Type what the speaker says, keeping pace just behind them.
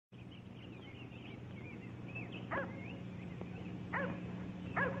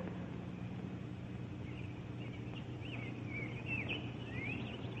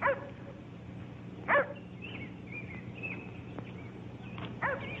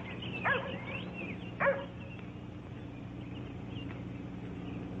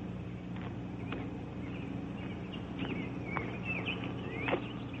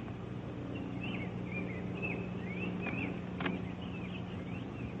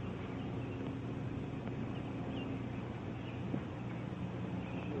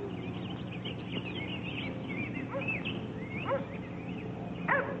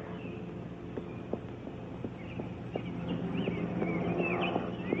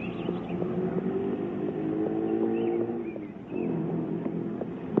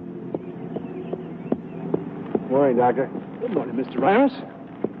morning, Doctor. Good morning, Mr. Ryers.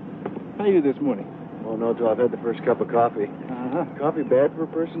 How are you this morning? Oh, no, till I've had the first cup of coffee. Uh-huh. Coffee bad for a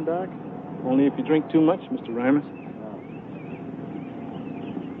person, Doc? Only if you drink too much, Mr. Ryers.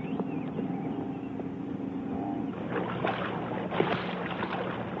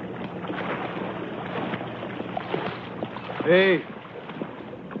 Hey.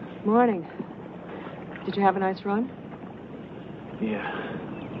 Morning. Did you have a nice run? Yeah.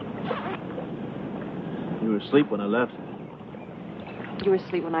 You were asleep when I left. You were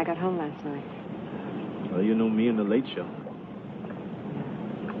asleep when I got home last night. Well, you know me and the Late Show.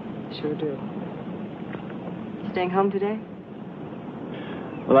 Sure do. Staying home today?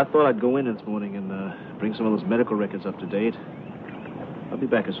 Well, I thought I'd go in this morning and bring some of those medical records up to date. I'll be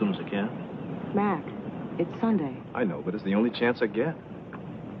back as soon as I can. Mac, it's Sunday. I know, but it's the only chance I get.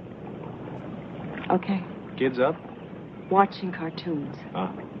 Okay. Kids up? Watching cartoons.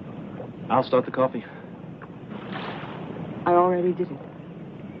 I'll start the coffee. I already did it.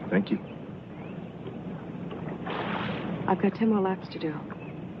 Thank you. I've got 10 more laps to do.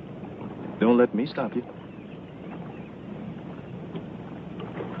 Don't let me stop you.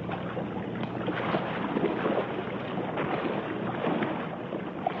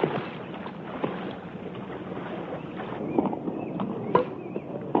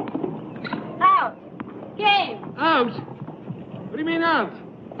 Out! Game! Out? What do you mean out?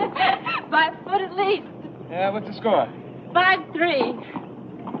 By a foot at least. Yeah, what's the score? 5-3.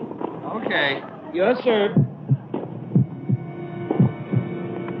 Okay. Yes, sir.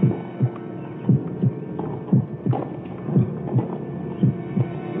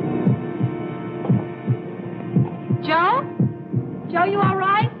 Joe? Joe, you all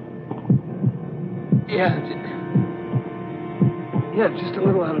right? Yeah, just a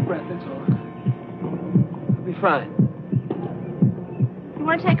little out of breath, that's all. I'll be fine. You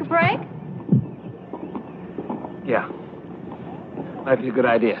want to take a break? Yeah. Might be a good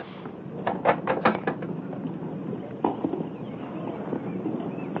idea.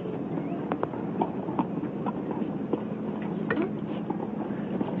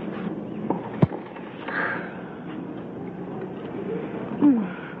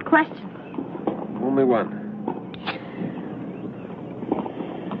 Question. Only one.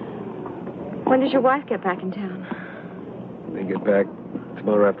 When does your wife get back in town? They get back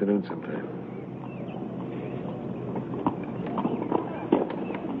tomorrow afternoon sometime.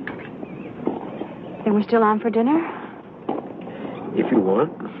 Then we're still on for dinner? If you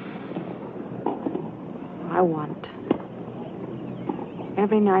want. I want.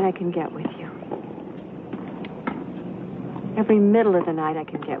 Every night I can get with you. Every middle of the night I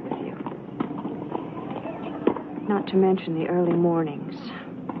can get with you. Not to mention the early mornings.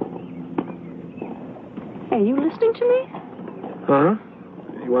 Hey, you listening to me? Huh?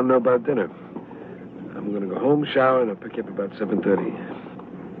 You want to know about dinner? I'm going to go home, shower, and I'll pick you up about 7:30.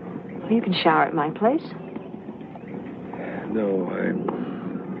 Well, you can shower at my place. No,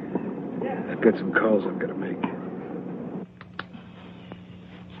 I've got some calls I've got to make.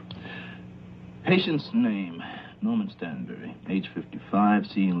 Patient's name, Norman Stanbury, age 55,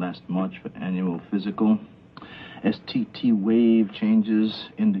 seen last March for annual physical. STT wave changes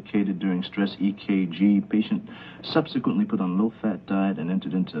indicated during stress EKG. Patient subsequently put on low-fat diet and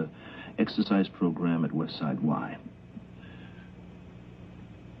entered into exercise program at Westside Y.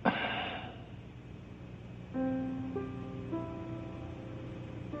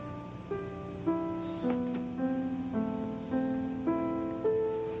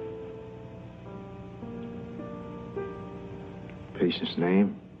 Patient's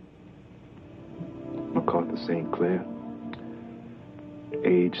name? MacArthur St. Clair.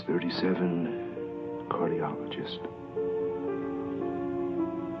 Age 37, cardiologist.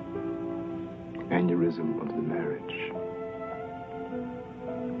 Aneurysm of the marriage.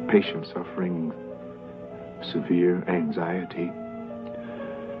 Patient suffering severe anxiety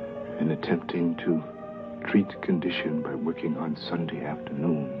and attempting to treat the condition by working on Sunday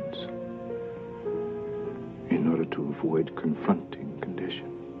afternoons in order to avoid confronting condition.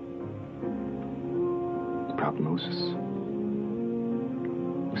 Prognosis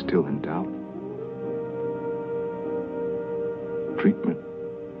still in doubt. Treatment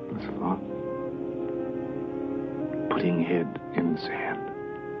was thought. Putting head in sand.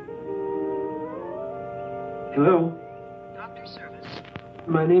 Hello? Doctor service.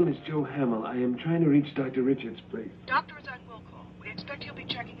 My name is Joe Hamill. I am trying to reach Dr. Richards, please. Doctor is on will call. We expect he'll be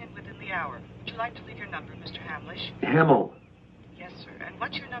checking in within the hour. Would you like to leave your number, Mr. Hamlish? Hamill. Yes, sir. And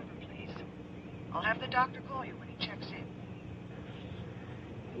what's your number, please? I'll have the doctor call you when he checks in.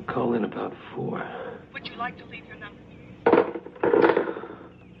 He'll call in about 4. Would you like to leave your number?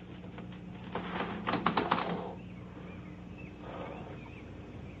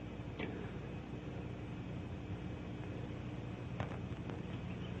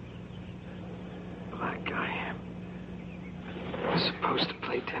 supposed to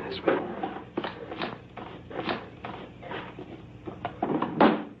play tennis with.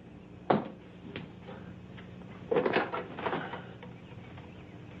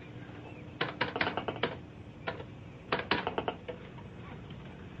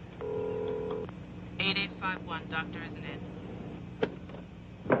 Doctor isn't in.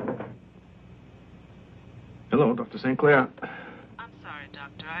 Hello, Dr. St. Clair. I'm sorry,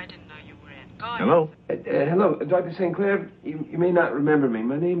 Doctor. I didn't know you were in. Go ahead. Hello? Hello, Dr. St. Clair. You may not remember me.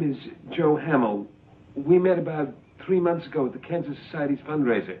 My name is Joe Hamill. We met about 3 months ago at the Cancer Society's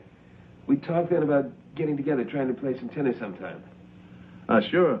fundraiser. We talked then about getting together, trying to play some tennis sometime.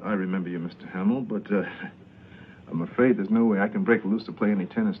 Sure, I remember you, Mr. Hamill, but I'm afraid there's no way I can break loose to play any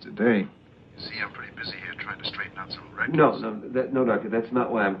tennis today. You see, I'm pretty busy here trying to straighten out some records. No, Doctor, that's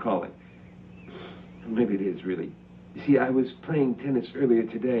not why I'm calling. Maybe it is, really. You see, I was playing tennis earlier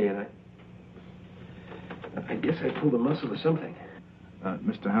today, and I guess I pulled a muscle or something.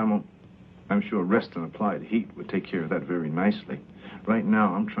 Mr. Hamill, I'm sure rest and applied heat would take care of that very nicely. Right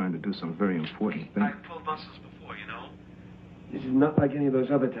now, I'm trying to do some very important things. I've pulled muscles before, you know. This is not like any of those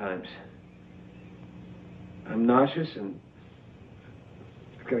other times. I'm nauseous, and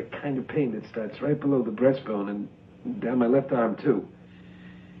I've got a kind of pain that starts right below the breastbone and down my left arm, too.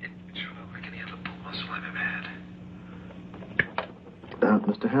 It sure looked like any other pull muscle I've ever had.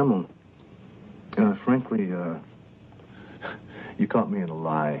 Mr. Hamill, frankly, you caught me in a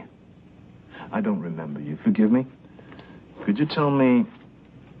lie. I don't remember you. Forgive me. Could you tell me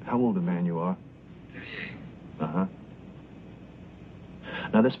how old a man you are? 38. Uh-huh.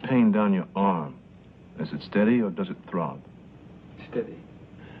 Now, this pain down your arm, is it steady or does it throb? Steady.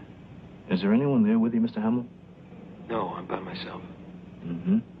 Is there anyone there with you, Mr. Hamill? No, I'm by myself.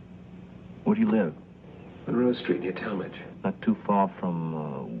 Mm-hmm. Where do you live? Monroe Street, near Talmadge. Not too far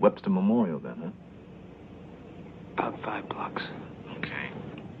from Webster Memorial, then, huh? About 5 blocks. Okay.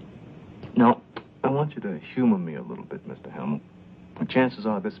 Now, I want you to humor me a little bit, Mr. Hamill. The chances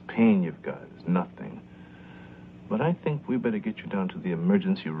are this pain you've got is nothing. But I think we better get you down to the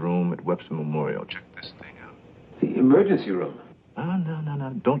emergency room at Webster Memorial. Check this thing out. The emergency room?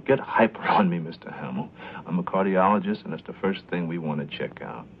 No. Don't get hyper on me, Mr. Hamill. I'm a cardiologist, and that's the first thing we want to check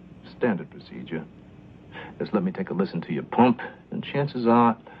out. Standard procedure. Just let me take a listen to your pump, and chances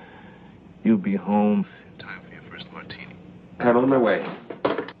are you'll be home in time for your first martini. I'm on my way.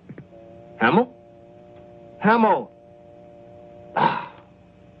 Hamill? Hamill!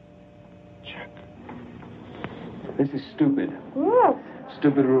 Check. This is stupid. Yes.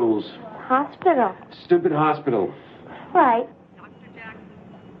 Stupid rules. Hospital. Stupid hospital. Right.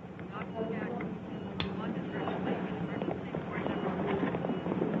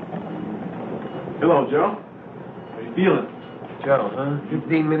 Hello, Joe. How you feeling? Joe, huh?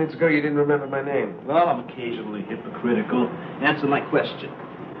 15 minutes ago, you didn't remember my name. Well, I'm occasionally hypocritical. Answer my question.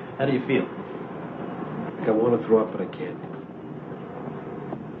 How do you feel? I want to throw up, but I can't.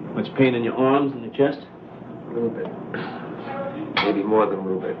 Much pain in your arms and your chest? A little bit. Maybe more than a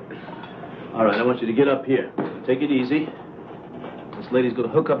little bit. All right, I want you to get up here. Take it easy. This lady's going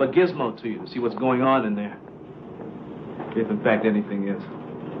to hook up a gizmo to you to see what's going on in there. If, in fact, anything is.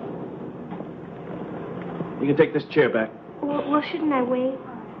 You can take this chair back. Well, shouldn't I wait?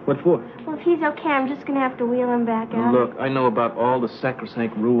 What for? Well, if he's okay, I'm just going to have to wheel him back out. Look, I know about all the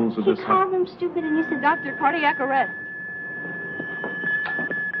sacrosanct rules of He this house. called him stupid, and you said, Doctor, cardiac arrest.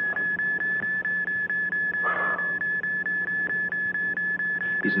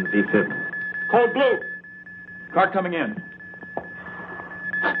 He's in the V-fib. Code blue. Car coming in.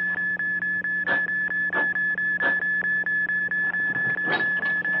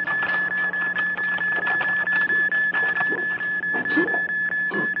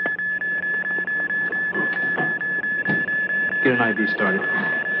 Get an IV started.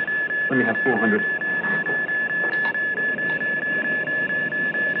 Let me have 400.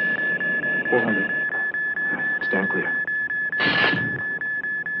 400. All right, stand clear.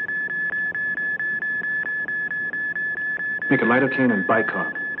 Make a lidocaine and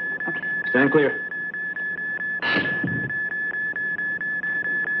bicarb. Okay. Stand clear.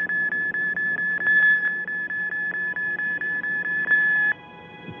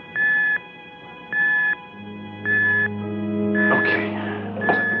 Okay.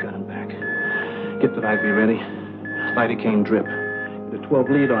 Looks like we got him back. Get that IV ready. Lidocaine drip. Get a 12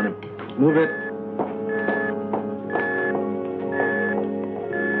 lead on him. Move it.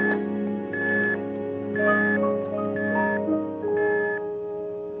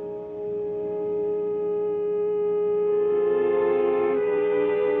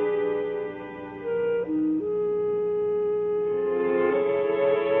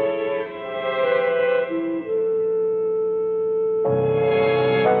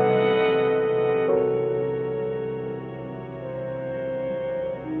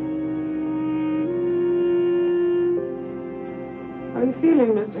 How are you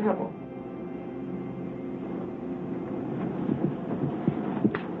feeling, Mr. Hamill?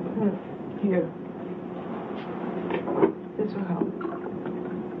 Here. This will help.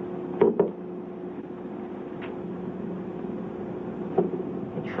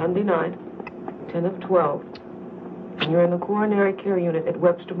 It's Sunday night, 10 of 12. And you're in the coronary care unit at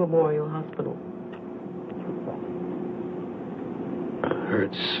Webster Memorial Hospital.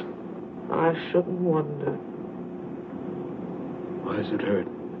 Hurts. I shouldn't wonder. Why does it hurt?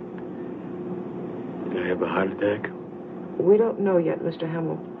 Did I have a heart attack? We don't know yet, Mr.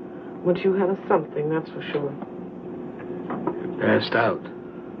 Hamill. But you had a something, that's for sure. I passed out.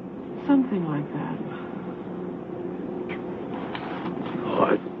 Something like that.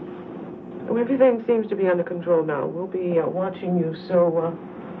 What? Well, everything seems to be under control now. We'll be watching you, so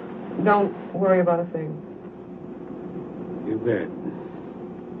don't worry about a thing. You bet.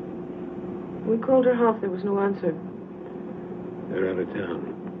 We called your house. There was no answer. They're out of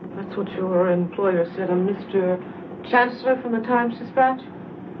town. That's what your employer said. Mr. Chancellor from the Times-Dispatch.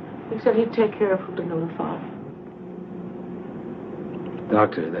 He said he'd take care of who to notify.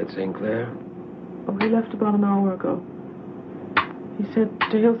 Doctor, that's St. Clair? Oh, he left about an hour ago. He said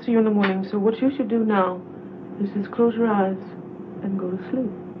he'll see you in the morning, so what you should do now is just close your eyes and go to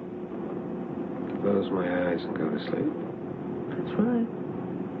sleep. Close my eyes and go to sleep. That's right.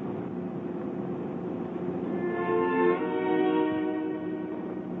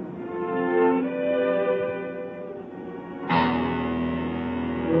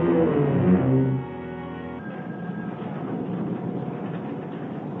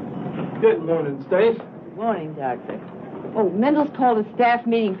 Good morning, Stace. Morning, Doctor. Oh, Mendel's called a staff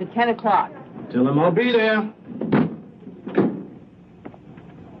meeting for 10 o'clock. Tell him I'll be there.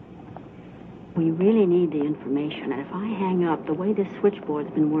 We really need the information, and if I hang up, the way this switchboard's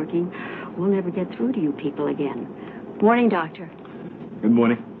been working, we'll never get through to you people again. Morning, Doctor. Good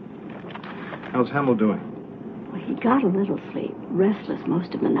morning. How's Hamill doing? Well, he got a little sleep. Restless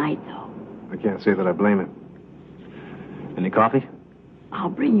most of the night, though. I can't say that I blame him. Any coffee? I'll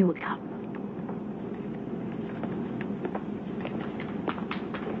bring you a cup.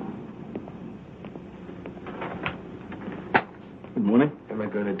 Good morning. Am I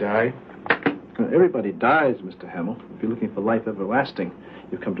going to die? Everybody dies, Mr. Hamill. If you're looking for life everlasting,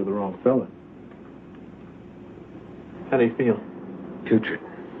 you've come to the wrong fella. How do you feel? Putrid.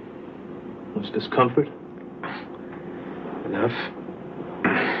 Much discomfort? Enough.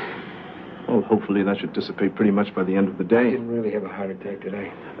 Well, hopefully that should dissipate pretty much by the end of the I day. didn't really have a heart attack, did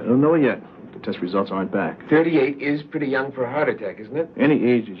I? I don't know yet. The test results aren't back. 38 is pretty young for a heart attack, isn't it? Any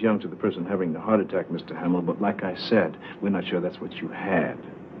age is young to the person having the heart attack, Mr. Hamill, but like I said, we're not sure that's what you had.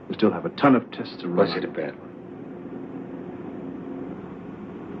 We still have a ton of tests to run. Was it a bad one?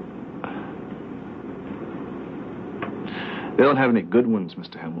 They don't have any good ones,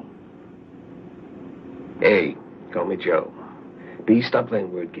 Mr. Hamill. A, call me Joe. B, stop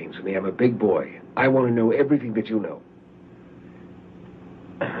playing word games with me. I'm a big boy. I want to know everything that you know.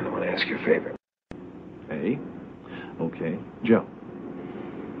 And I want to ask you a favor. A. Okay. Joe.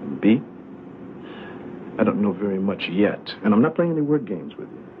 B. I don't know very much yet, and I'm not playing any word games with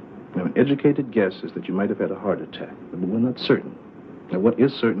you. Now, an educated guess is that you might have had a heart attack, but we're not certain. Now, what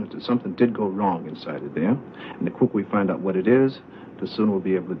is certain is that something did go wrong inside of there, and the quicker we find out what it is, the sooner we'll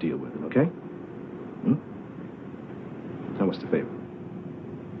be able to deal with it, okay? Now, what's the favor?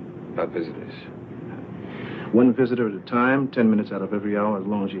 About visitors. One visitor at a time, 10 minutes out of every hour, as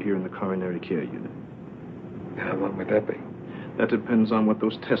long as you're here in the coronary care unit. How long would that be? That depends on what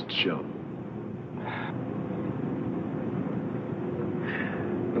those tests show.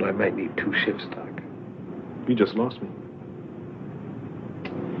 Well, I might need 2 shifts, Doc. You just lost me.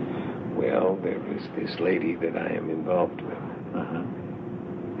 Well, there is this lady that I am involved with. Uh-huh.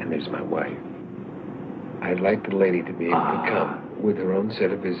 And there's my wife. I'd like the lady to be able to come with her own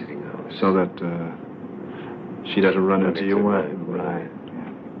set of visiting hours. So that, she doesn't run into your wife. Right.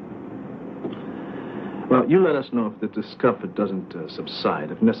 Yeah. Well, you let us know if the discomfort doesn't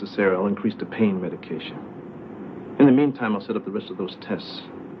subside. If necessary, I'll increase the pain medication. In the meantime, I'll set up the rest of those tests.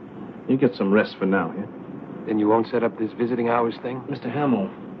 You get some rest for now, yeah? Then you won't set up this visiting hours thing? Mr. Hamill.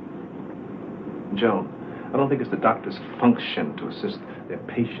 Joe, I don't think it's the doctor's function to assist their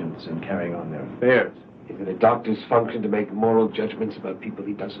patients in carrying on their affairs. Is it a doctor's function to make moral judgments about people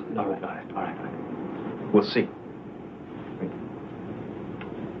he doesn't know? All right. We'll see.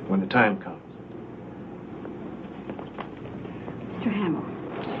 When the time comes. Mr. Hamill,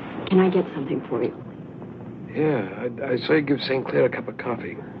 can I get something for you? Yeah, I saw you give St. Clair a cup of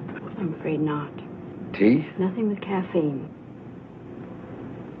coffee. I'm afraid not. Tea? Nothing with caffeine.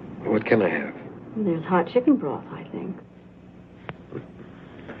 What can I have? There's hot chicken broth, I think.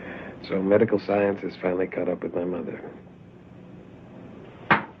 So medical science has finally caught up with my mother.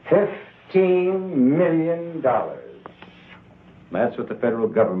 $15 million. That's what the federal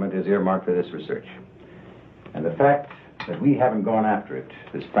government has earmarked for this research. And the fact that we haven't gone after it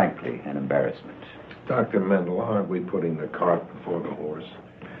is frankly an embarrassment. Dr. Mendel, aren't we putting the cart before the horse?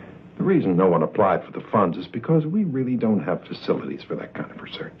 The reason no one applied for the funds is because we really don't have facilities for that kind of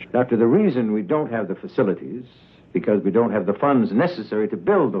research. Doctor, the reason we don't have the facilities because we don't have the funds necessary to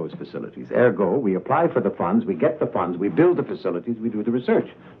build those facilities. Ergo, we apply for the funds, we get the funds, we build the facilities, we do the research.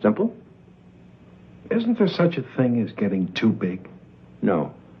 Simple? Isn't there such a thing as getting too big?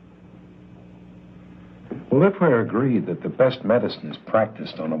 No. Well, if we're agreed that the best medicine is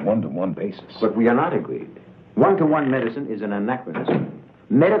practiced on a one-to-one basis... But we are not agreed. One-to-one medicine is an anachronism.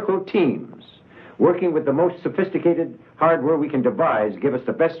 Medical teams, working with the most sophisticated hardware we can devise, give us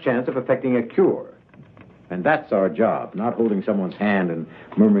the best chance of effecting a cure. And that's our job, not holding someone's hand and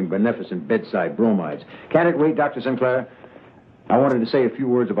murmuring beneficent bedside bromides. Can it wait, Dr. Sinclair? I wanted to say a few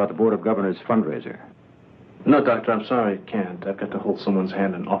words about the Board of Governors fundraiser. No, Doctor, I'm sorry, I can't. I've got to hold someone's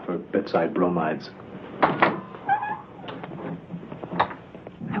hand and offer bedside bromides. I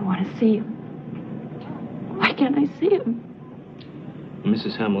want to see him. Why can't I see him?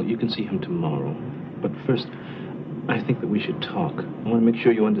 Mrs. Hamill, you can see him tomorrow. But first, I think that we should talk. I want to make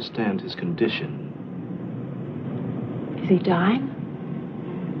sure you understand his condition. Is he dying?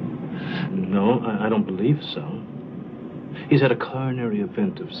 No, I don't believe so. He's had a coronary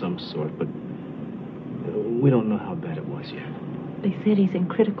event of some sort, but we don't know how bad it was yet. They said he's in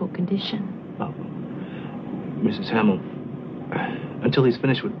critical condition. Oh, Mrs. Hamill, until he's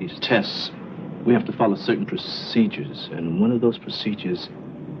finished with these tests, we have to follow certain procedures, and one of those procedures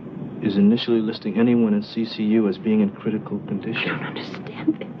is initially listing anyone in CCU as being in critical condition. I don't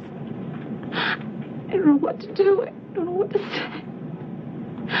understand this. I don't know what to do. I don't know what to say.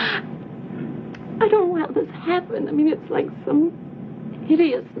 I don't know how this happened. I mean, it's like some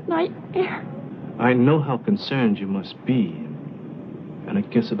hideous nightmare. I know how concerned you must be. And I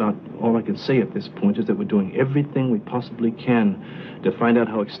guess about all I can say at this point is that we're doing everything we possibly can to find out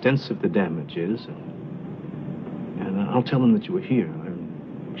how extensive the damage is. And I'll tell him that you were here.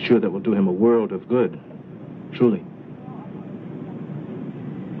 I'm sure that will do him a world of good. Truly.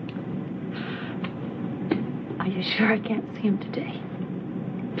 Are you sure I can't see him today?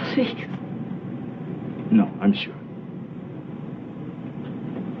 Please. No, I'm sure.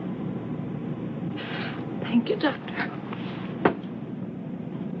 Thank you, Doctor.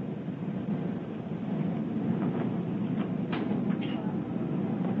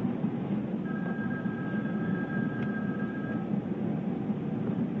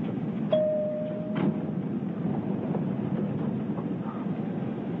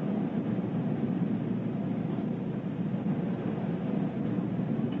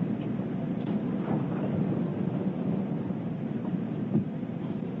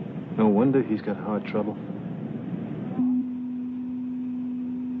 No wonder he's got heart trouble.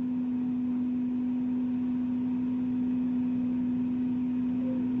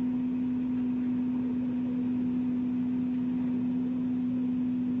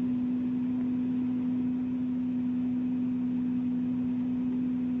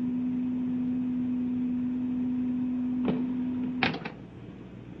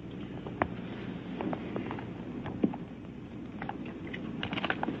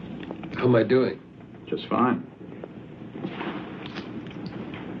 How am I doing? Just fine.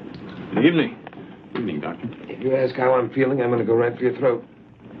 Good evening. Good evening, Doctor. If you ask how I'm feeling, I'm going to go right for your throat.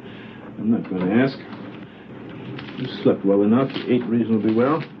 I'm not going to ask. You slept well enough. You ate reasonably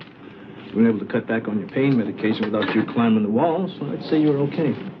well. You were able to cut back on your pain medication without you climbing the walls, so I'd say you're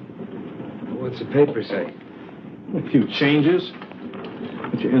okay. What's the paper say? A few changes,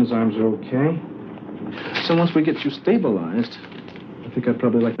 but your enzymes are okay. So once we get you stabilized, I think I'd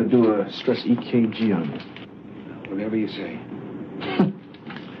probably like to do a stress EKG on you. Whatever you say.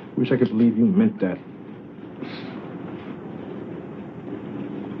 Wish I could believe you meant that.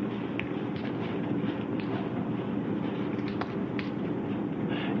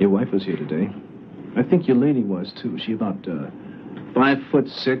 Your wife was here today. I think your lady was, too. She about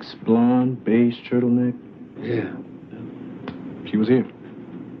 5'6", blonde, beige turtleneck. Yeah. She was here.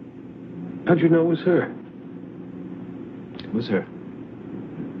 How'd you know it was her? It was her.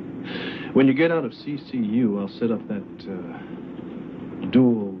 When you get out of CCU, I'll set up that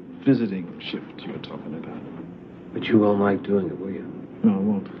dual visiting shift you were talking about. But you won't like doing it, will you? No, I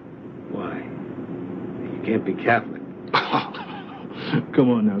won't. Why? You can't be Catholic. Come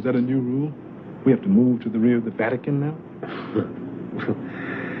on now, is that a new rule? We have to move to the rear of the Vatican now?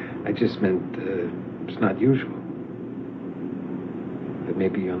 I just meant it's not usual.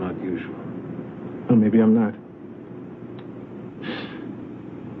 Maybe you're not usual. Well, maybe I'm not.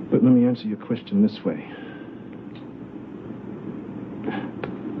 But let me answer your question this way.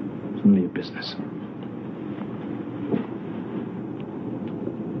 It's none of your business.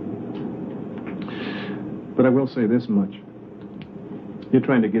 But I will say this much. You're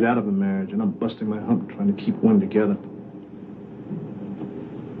trying to get out of a marriage, and I'm busting my hump trying to keep one together.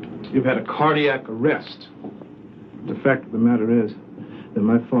 You've had a cardiac arrest. The fact of the matter is that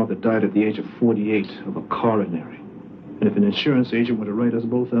my father died at the age of 48 of a coronary. And if an insurance agent were to write us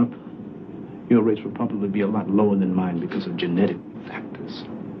both up, your rates would probably be a lot lower than mine because of genetic factors.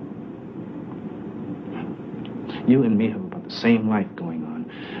 You and me have about the same life going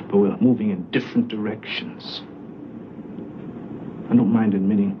on, but we're moving in different directions. I don't mind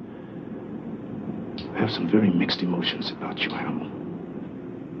admitting I have some very mixed emotions about you, Hamill.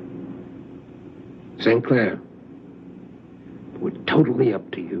 St. Clair, we're totally up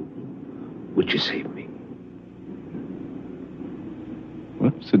to you. Would you save me?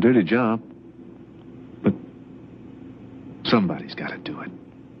 Well, it's a dirty job. But somebody's got to do it.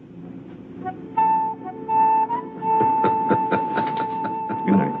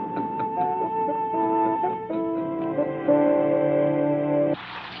 Good night.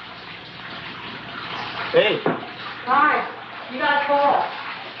 Hey. Hi. You got a call.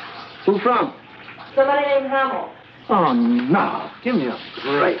 Who from? Somebody named Hamill. Oh, no. Give me a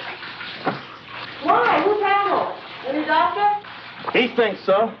break. Why? Who's Hamill? Any doctor? He thinks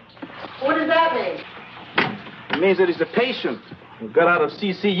so. What does that mean? It means that he's a patient who got out of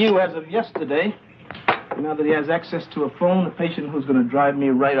CCU as of yesterday. And now that he has access to a phone, a patient who's going to drive me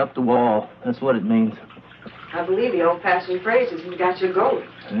right up the wall. That's what it means. I believe the old-fashioned phrase is, "You got your goat."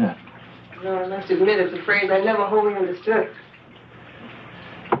 Yeah. No, I must admit it's a phrase I never wholly understood.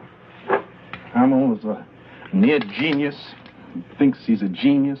 Hamill was a near genius who thinks he's a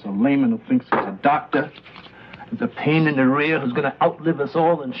genius, a layman who thinks he's a doctor. He's a pain in the rear who's going to outlive us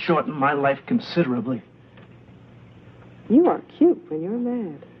all and shorten my life considerably. You are cute when you're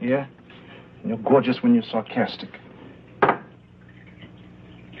mad. Yeah? And you're gorgeous when you're sarcastic. I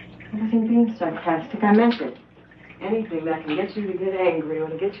wasn't being sarcastic. I meant it. Anything that can get you to get angry or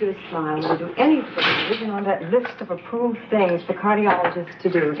to get you to smile or do anything written on that list of approved things for cardiologists to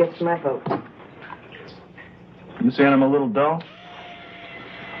do gets my vote. You saying I'm a little dull?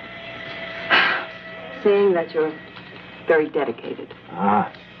 Saying that you're very dedicated.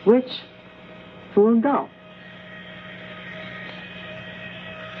 Ah. Which is a little dull.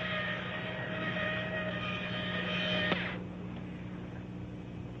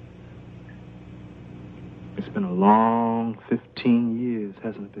 It's been a long 15 years,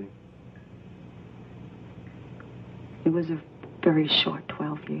 hasn't it been? It was a very short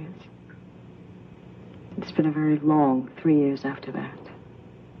 12 years. It's been a very long 3 years after that.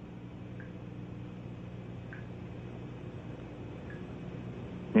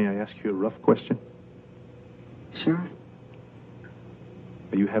 May I ask you a rough question? Sure.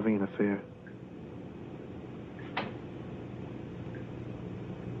 Are you having an affair?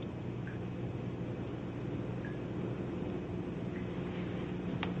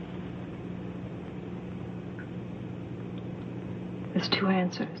 There's two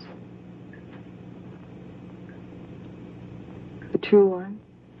answers. The true one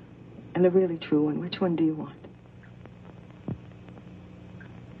and the really true one. Which one do you want?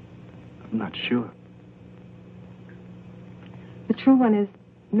 I'm not sure. The true one is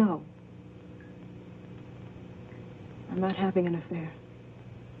no. I'm not having an affair.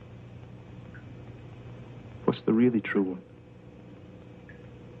 What's the really true one?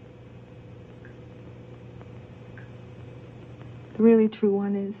 The really true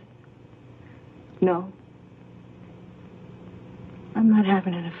one is no. I'm not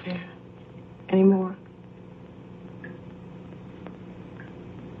having an affair anymore.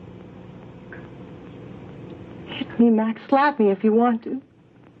 Hit me, Max. Slap me if you want to.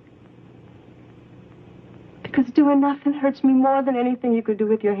 Because doing nothing hurts me more than anything you could do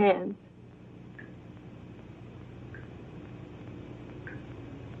with your hands.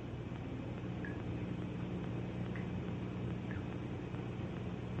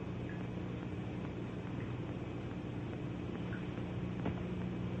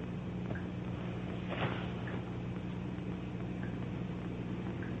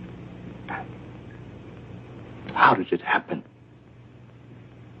 How did it happen?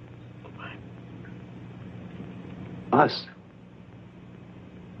 Us.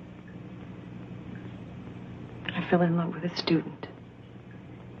 I fell in love with a student.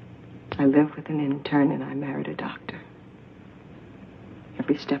 I lived with an intern and I married a doctor.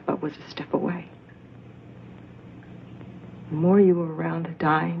 Every step up was a step away. The more you were around her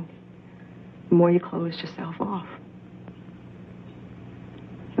dying, the more you closed yourself off.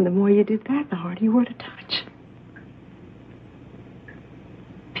 And the more you did that, the harder you were to touch.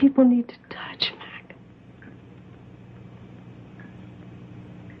 People need to touch, Mac.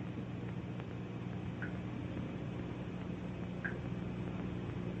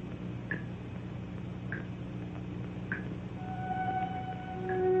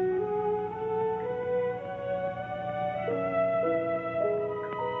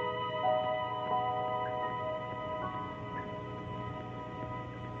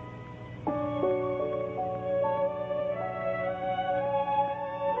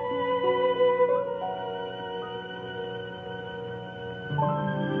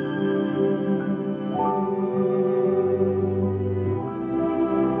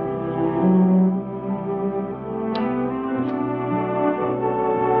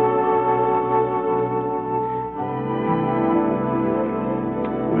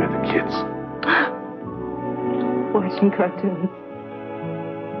 Watching cartoons.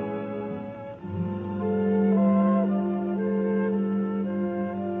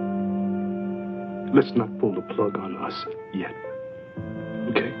 Let's not pull the plug on us yet.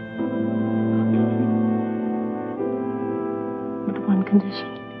 Okay? With one condition.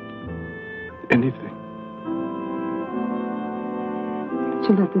 Anything. That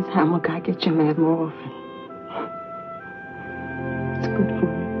you let this Hamill guy get you mad more often. It's good for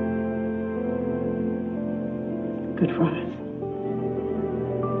you. Good for us.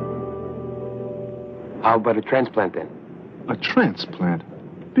 How about a transplant then? A transplant?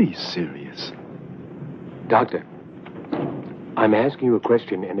 Be serious. Doctor, I'm asking you a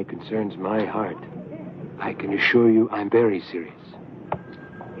question and it concerns my heart. I can assure you I'm very serious.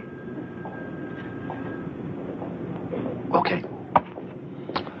 Okay.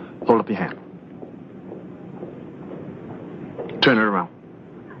 Hold up your hand. Turn it around.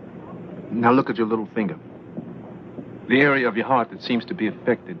 Now look at your little finger. The area of your heart that seems to be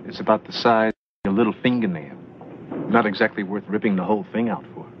affected is about the size of your little fingernail. Not exactly worth ripping the whole thing out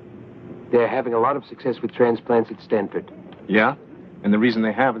for. They're having a lot of success with transplants at Stanford. Yeah? And the reason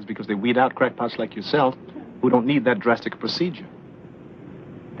they have is because they weed out crackpots like yourself who don't need that drastic procedure.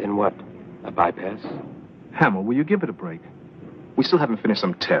 Then what? A bypass? Hamill, will you give it a break? We still haven't finished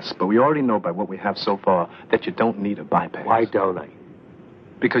some tests, but we already know by what we have so far that you don't need a bypass. Why don't I?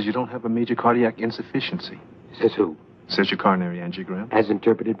 Because you don't have a major cardiac insufficiency. Says who? Says your coronary angiogram. As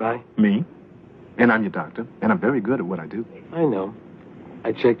interpreted by? Me. And I'm your doctor, and I'm very good at what I do. I know.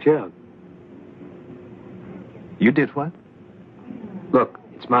 I checked you out. You did what? Look,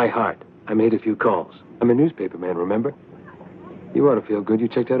 it's my heart. I made a few calls. I'm a newspaper man, remember? You ought to feel good you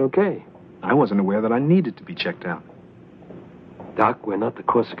checked out okay. I wasn't aware that I needed to be checked out. Doc, we're not the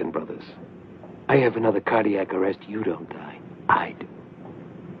Corsican brothers. I have another cardiac arrest. You don't die. I do.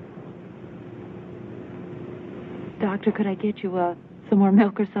 Doctor, could I get you some more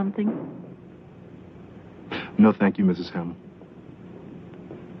milk or something? No, thank you, Mrs. Hamill.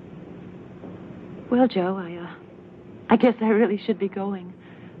 Well, Joe, I guess I really should be going.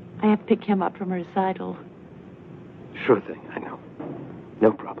 I have to pick him up from a recital. Sure thing, I know.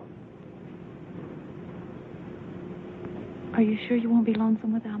 No problem. Are you sure you won't be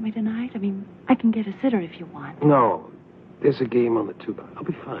lonesome without me tonight? I mean, I can get a sitter if you want. No. There's a game on the tuba. I'll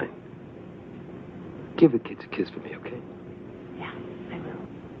be fine. Give the kids a kiss for me, okay? Yeah, I will.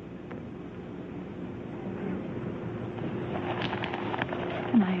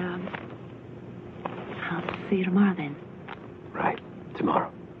 And I'll see you tomorrow then. Right.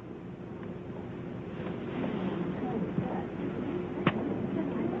 Tomorrow.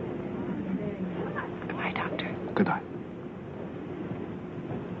 Goodbye, Doctor. Good night.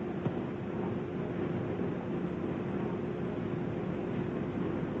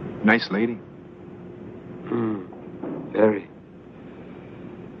 Nice lady. Very.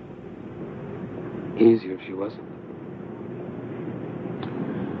 Easier if she wasn't.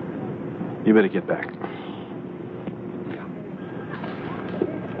 You better get back. Yeah.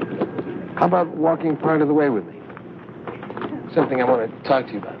 How about walking part of the way with me? Something I want to talk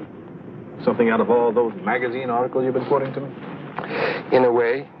to you about. Something out of all those magazine articles you've been quoting to me? In a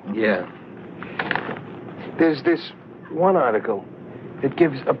way, yeah. There's this one article that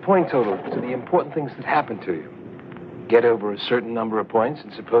gives a point total to the important things that happen to you. Get over a certain number of points,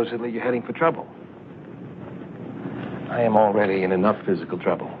 and supposedly you're heading for trouble. I am already in enough physical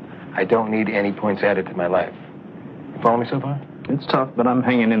trouble. I don't need any points added to my life. You follow me so far? It's tough, but I'm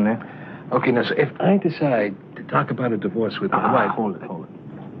hanging in there. Okay, now, so if I decide to talk about a divorce with my wife... Hold it.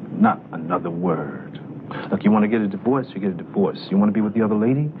 Not another word. Look, you want to get a divorce, you get a divorce. You want to be with the other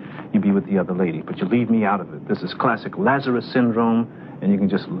lady, you be with the other lady. But you leave me out of it. This is classic Lazarus Syndrome, and you can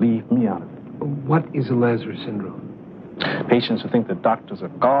just leave me out of it. What is a Lazarus Syndrome? Patients who think that doctors are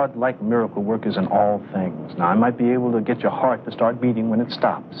God-like miracle workers in all things. Now, I might be able to get your heart to start beating when it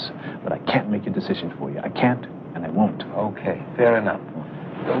stops, but I can't make your decision for you. I can't, and I won't. Okay, fair enough.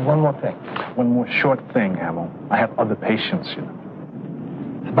 One more thing. One more short thing, Hamill. I have other patients, you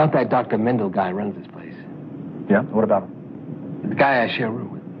know. About that Dr. Mendel guy who runs this place. Yeah? What about him? The guy I share a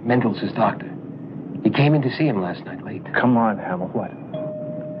room with. Mendel's his doctor. He came in to see him last night late. Come on, Hamill. What?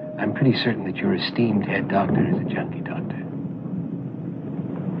 I'm pretty certain that your esteemed head doctor is a junkie doctor.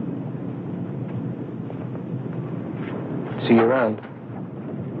 See you around.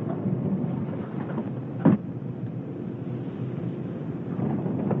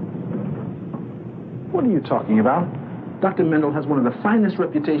 What are you talking about? Dr. Mendel has one of the finest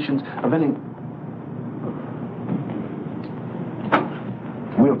reputations of any...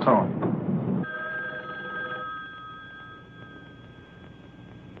 We'll talk.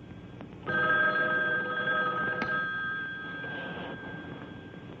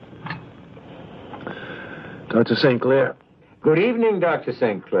 Dr. St. Clair. Good evening, Dr.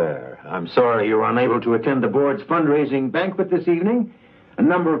 St. Clair. I'm sorry you were unable to attend the board's fundraising banquet this evening. A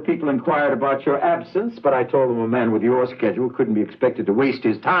number of people inquired about your absence, but I told them a man with your schedule couldn't be expected to waste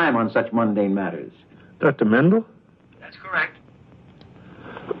his time on such mundane matters. Dr. Mendel? That's correct.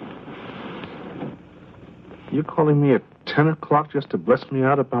 You're calling me at 10 o'clock just to bless me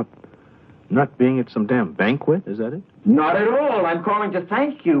out about not being at some damn banquet? Is that it? Not at all. I'm calling to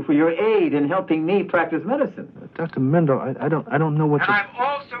thank you for your aid in helping me practice medicine. Dr. Mendel, I don't know what And I'm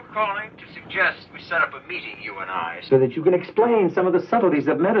also calling to suggest we set up a meeting, you and I, so that you can explain some of the subtleties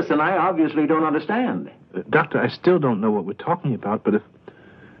of medicine I obviously don't understand. Doctor, I still don't know what we're talking about, but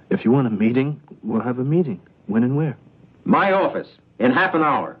if you want a meeting, we'll have a meeting. When and where? My office, in half an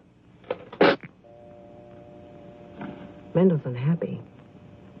hour. Mendel's unhappy.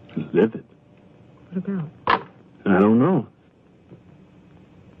 Livid. What about? I don't know.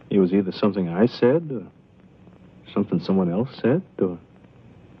 It was either something I said, or something someone else said, or...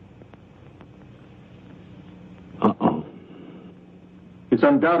 Uh-oh. It's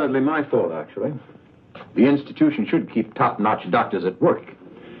undoubtedly my fault, actually. The institution should keep top-notch doctors at work.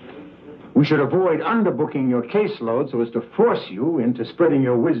 We should avoid underbooking your caseload so as to force you into spreading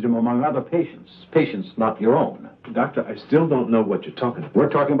your wisdom among other patients. Patients not your own. Doctor, I still don't know what you're talking about. We're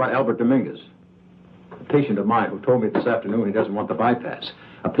talking about Albert Dominguez. A patient of mine who told me this afternoon he doesn't want the bypass.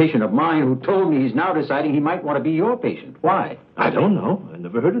 A patient of mine who told me he's now deciding he might want to be your patient. Why? I don't know. I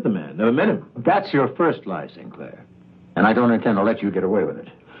never heard of the man. Never met him. That's your first lie, St. Clair. And I don't intend to let you get away with it.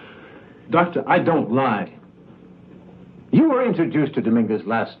 Doctor, I don't lie. You were introduced to Dominguez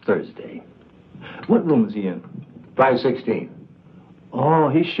last Thursday. What room is he in? 516. Oh,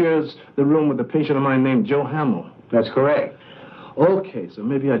 he shares the room with a patient of mine named Joe Hamill. That's correct. Okay, so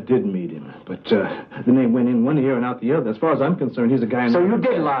maybe I did meet him. But the name went in one ear and out the other. As far as I'm concerned, he's a guy... So you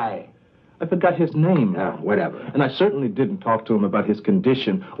did lie? I forgot his name. Whatever. And I certainly didn't talk to him about his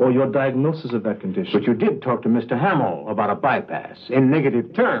condition or your diagnosis of that condition. But you did talk to Mr. Hamill about a bypass in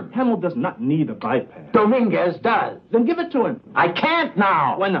negative terms. Hamill does not need a bypass. Dominguez does. Then give it to him. I can't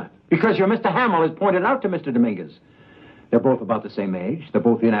now. Why not? Because your Mr. Hamill has pointed out to Mr. Dominguez. They're both about the same age. They're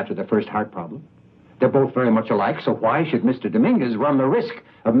both in after their first heart problem. They're both very much alike, so why should Mr. Dominguez run the risk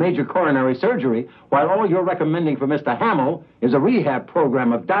of major coronary surgery while all you're recommending for Mr. Hamill is a rehab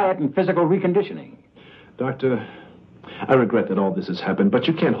program of diet and physical reconditioning? Doctor, I regret that all this has happened, but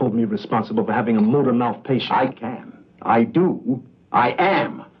you can't hold me responsible for having a motor mouth patient. I can. I do. I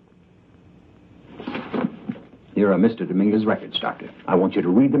am. Here are Mr. Dominguez's records, Doctor. I want you to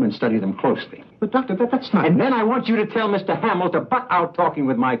read them and study them closely. But, Doctor, that's not... And then I want you to tell Mr. Hamill to butt out talking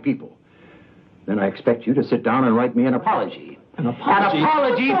with my people. Then I expect you to sit down and write me an apology. An apology? An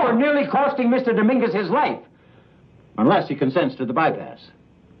apology for nearly costing Mr. Dominguez his life. Unless he consents to the bypass.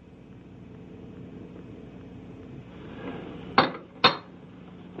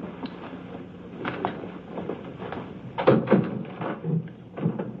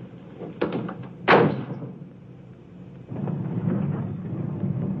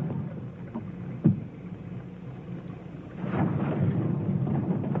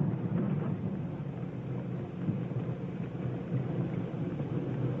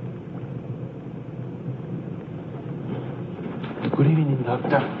 Good evening,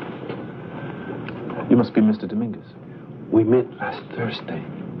 Doctor. You must be Mr. Dominguez. We met last Thursday.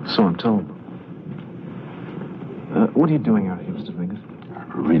 So I'm told. What are you doing out here, Mr. Dominguez?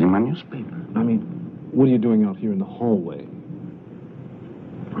 Reading my newspaper. I mean, what are you doing out here in the hallway?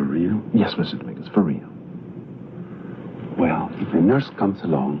 For real? Yes, Mr. Dominguez, for real. Well, if a nurse comes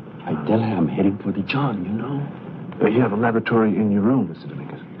along, I tell her I'm heading for the John, you know. You have a laboratory in your room, Mr.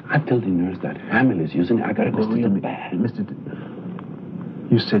 Dominguez. I tell the nurse that Hamill is using it. I gotta go see the bad.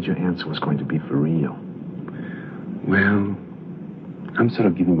 You said your answer was going to be for real. Well, I'm sort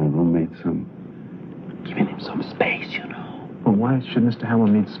of giving my roommate giving him some space, you know. Well, why should Mr. Hamill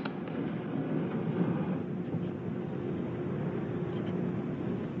need space?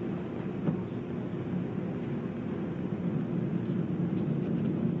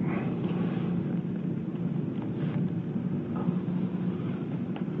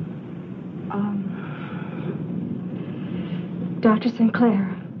 Dr.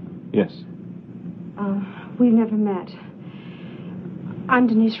 Sinclair. Yes. We've never met. I'm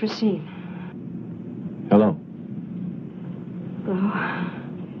Denise Racine. Hello. Hello.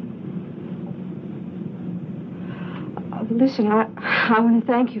 Listen, I want to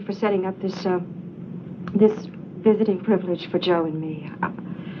thank you for setting up this visiting privilege for Joe and me.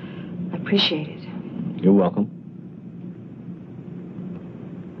 I appreciate it. You're welcome.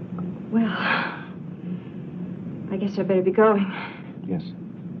 Well, I guess I better be going. Yes.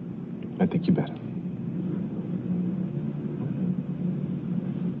 I think you better.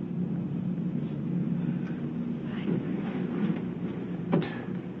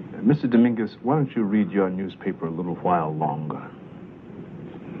 Mr. Dominguez, why don't you read your newspaper a little while longer?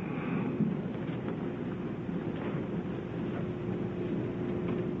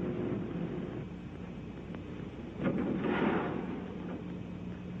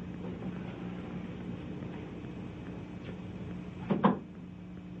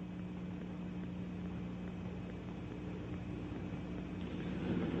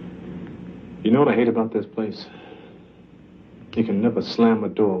 You know what I hate about this place? You can never slam a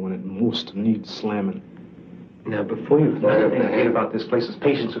door when it most needs slamming. Now, before you fly The up thing I hate about this place is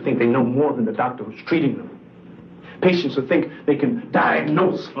patients who think they know more than the doctor who's treating them. Patients who think they can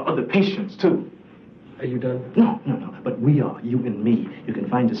diagnose for other patients, too. Are you done? No. But we are, you and me. You can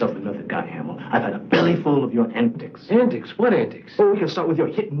find yourself another guy, Hamill. I've had a belly full of your antics. Antics? What antics? Oh, we can start with your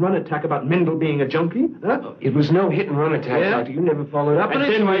hit-and-run attack about Mendel being a junkie, huh? Oh, it was no hit-and-run attack, Doctor. You never followed up on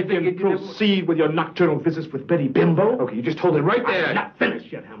And it. then So we can proceed with your nocturnal visits with Betty Bimbo. Okay, you just hold it right there. I'm not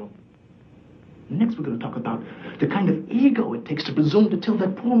finished yet, Hamill. Next, we're going to talk about the kind of ego it takes to presume to tell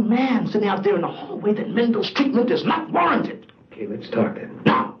that poor man sitting out there in the hallway that Mendel's treatment is not warranted. Okay, let's talk then.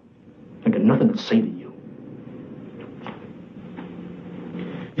 Now, I got nothing to say to you.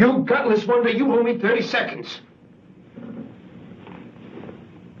 You gutless wonder, you owe me 30 seconds.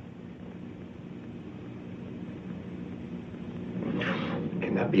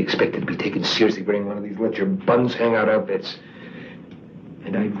 Cannot be expected to be taken seriously wearing one of these let your buns hang out outfits.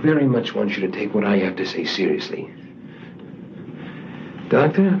 And I very much want you to take what I have to say seriously.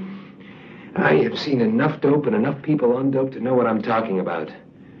 Doctor, I have seen enough dope and enough people on dope to know what I'm talking about.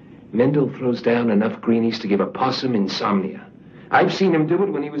 Mendel throws down enough greenies to give a possum insomnia. I've seen him do it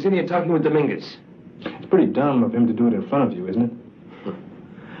when he was in here talking with Dominguez. It's pretty dumb of him to do it in front of you, isn't it?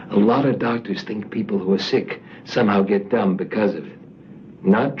 A lot of doctors think people who are sick somehow get dumb because of it.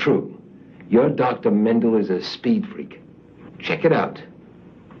 Not true. Your Dr. Mendel is a speed freak. Check it out.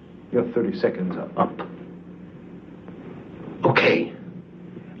 Your 30 seconds are up. Okay.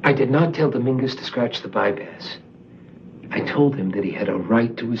 I did not tell Dominguez to scratch the bypass. I told him that he had a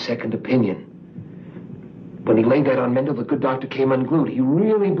right to a second opinion. When he laid that on Mendel, the good doctor came unglued. He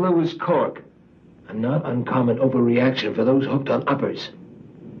really blew his cork. A not uncommon overreaction for those hooked on uppers.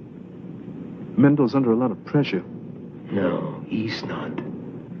 Mendel's under a lot of pressure. No, he's not.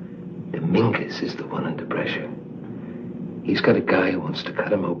 Dominguez is the one under pressure. He's got a guy who wants to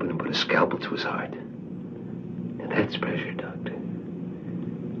cut him open and put a scalpel to his heart. Now that's pressure, Doctor.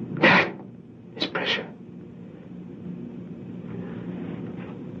 That is pressure.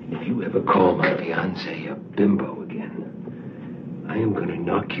 If you ever call my fiancée a bimbo again, I am going to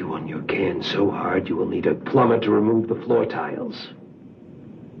knock you on your can so hard you will need a plumber to remove the floor tiles.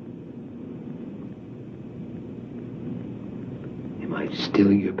 Am I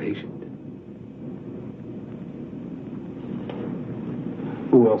still your patient?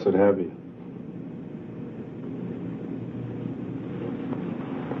 Who else would have you?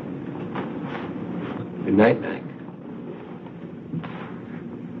 Good night, Mac.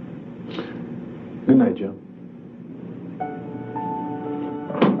 Good night, Joe.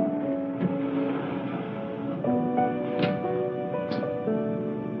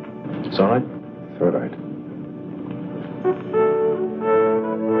 It's all right? It's all right.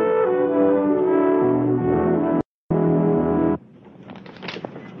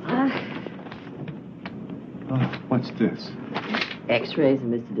 What's this? X-rays of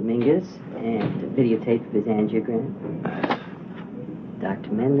Mr. Dominguez and a videotape of his angiogram.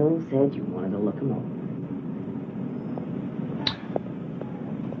 Dr. Mendel said you wanted to look him over.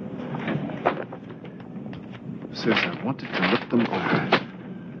 Says I wanted to look them over.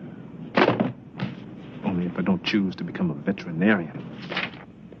 Only if I don't choose to become a veterinarian.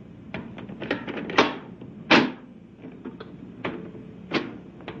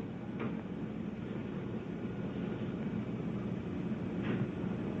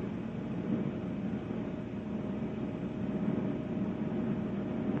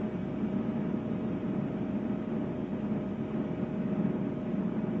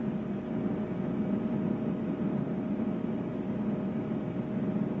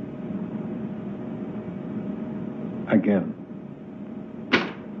 Again.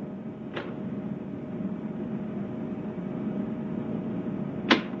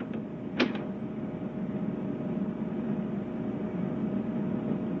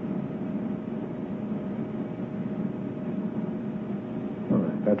 All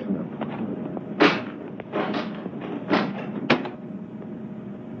right, that's enough.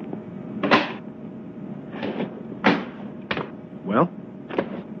 Well?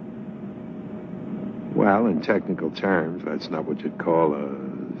 Well, in technical terms, that's not what you'd call a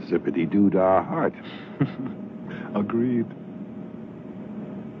zippity-doo-dah heart. Agreed.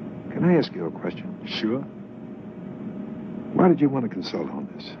 Can I ask you a question? Sure. Why did you want to consult on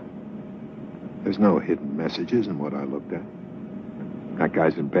this? There's no hidden messages in what I looked at. That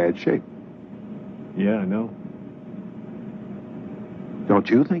guy's in bad shape. Yeah, I know. Don't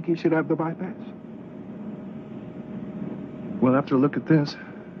you think he should have the bypass? Well, after a look at this,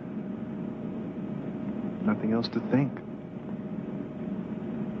 nothing else to think.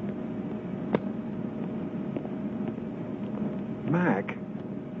 Mac,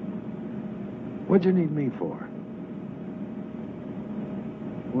 what'd you need me for?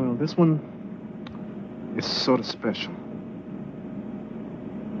 Well, this one is sort of special.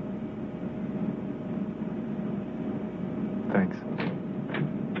 Thanks.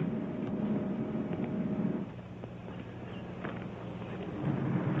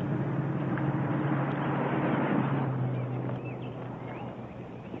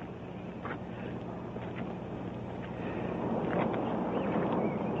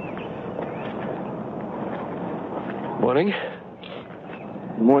 Morning.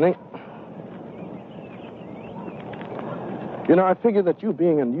 Good morning. You know, I figured that you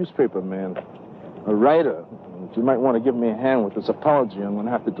being a newspaper man, a writer, that you might want to give me a hand with this apology I'm going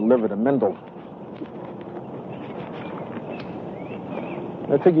to have to deliver to Mendel.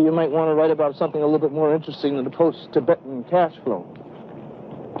 I figure you might want to write about something a little bit more interesting than the post-Tibetan cash flow.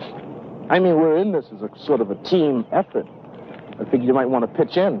 I mean, we're in this as a sort of a team effort. I figure you might want to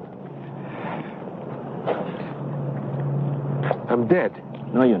pitch in. I'm dead.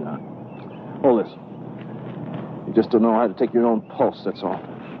 No, you're not. Oh, listen. You just don't know how to take your own pulse, that's all.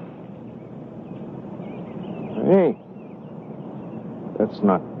 Hey, that's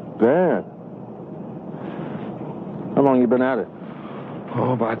not bad. How long you been at it?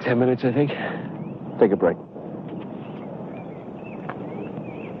 Oh, about 10 minutes, I think. Take a break.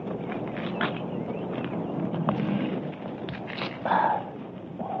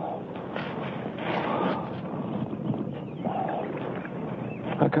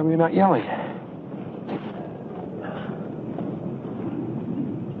 How come you're not yelling?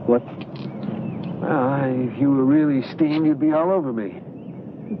 What? Well, if you were really steamed, you'd be all over me.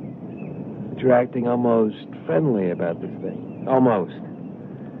 But you're acting almost friendly about this thing. Almost.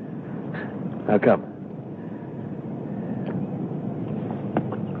 How come?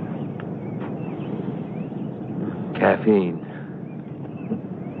 Caffeine.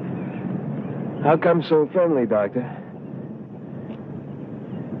 How come so friendly, Doctor?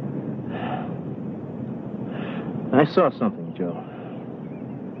 I saw something, Joe.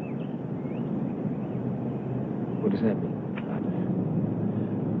 What does that mean?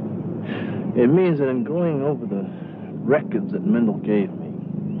 It means that in going over the records that Mendel gave me,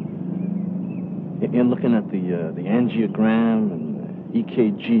 in looking at the angiogram and the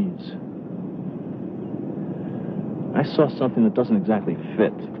EKGs, I saw something that doesn't exactly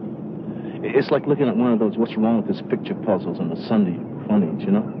fit. It's like looking at one of those what's wrong with this picture puzzles on the Sunday funnies,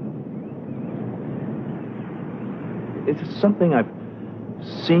 you know? It's something I've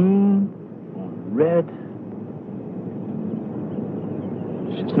seen or read.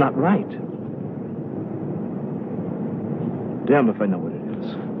 It's not right. Damn if I know what it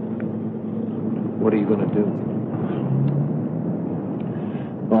is. What are you going to do?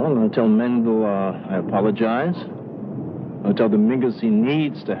 Well, I'm going to tell Mendel I apologize. I'll tell the Mingus he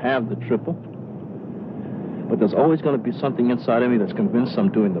needs to have the triple. But there's always going to be something inside of me that's convinced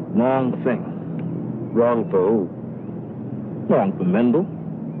I'm doing the wrong thing. Wrong for who? Wrong for Mendel.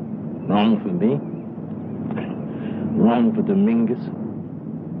 Wrong for me. Wrong for Dominguez.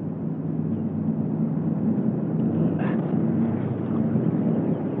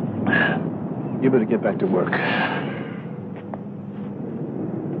 You better get back to work.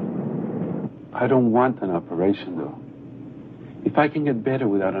 I don't want an operation, though. If I can get better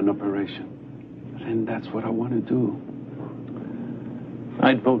without an operation, then that's what I want to do.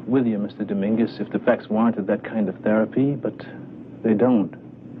 I'd vote with you, Mr. Dominguez, if the facts warranted that kind of therapy, but they don't.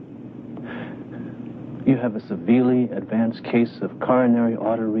 You have a severely advanced case of coronary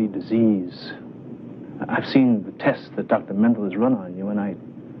artery disease. I've seen the tests that Dr. Mendel has run on you, and I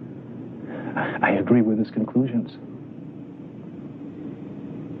agree with his conclusions.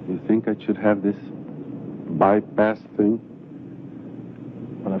 You think I should have this bypass thing?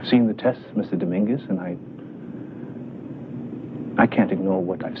 Well, I've seen the tests, Mr. Dominguez, and I can't ignore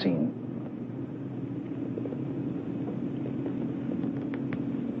what I've seen.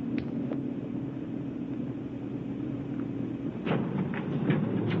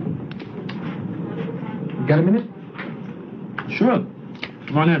 Got a minute? Sure.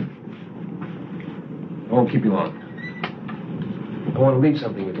 Come on in. I won't keep you long. I want to leave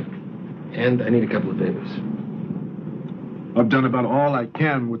something with you. And I need a couple of favors. I've done about all I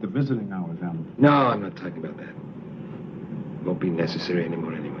can with the visiting hours, Alan. No, I'm not talking about that. Won't be necessary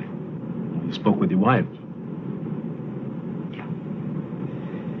anymore anyway. You spoke with your wife. Yeah.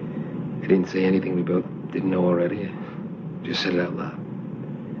 I didn't say anything we both didn't know already. I just said it out loud.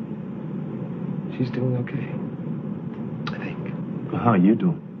 She's doing okay, I think. Well, how are you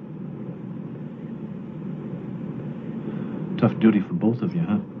doing? Tough duty for both of you,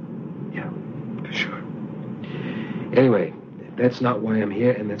 huh? Yeah, for sure. Anyway, that's not why I'm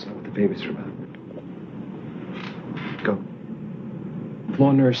here, and that's not what the favors are about. Go.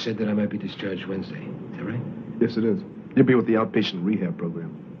 Floor nurse said that I might be discharged Wednesday. Is that right? Yes, it is. You'll be with the outpatient rehab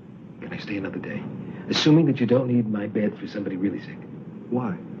program. Can I stay another day? Assuming that you don't need my bed for somebody really sick.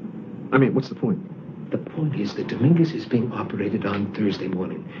 Why? I mean, what's the point? The point is that Dominguez is being operated on Thursday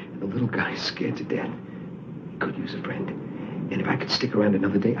morning, and the little guy's scared to death. He could use a friend. And if I could stick around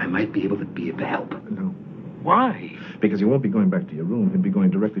another day, I might be able to be of help. No. Why? Because you won't be going back to your room. You'll be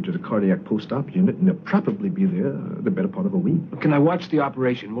going directly to the cardiac post-op unit, and you'll probably be there the better part of a week. Can I watch the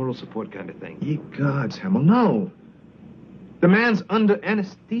operation, moral support kind of thing? Ye gods, Hamill, no. The man's under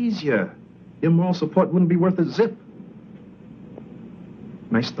anesthesia. Your moral support wouldn't be worth a zip.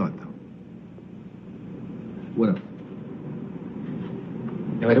 Nice thought, though. What else?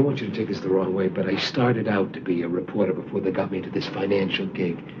 Now, I don't want you to take this the wrong way, but I started out to be a reporter before they got me into this financial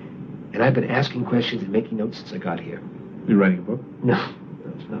gig. And I've been asking questions and making notes since I got here. You writing a book? No,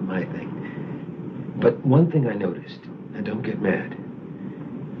 that's not my thing. But one thing I noticed, and don't get mad,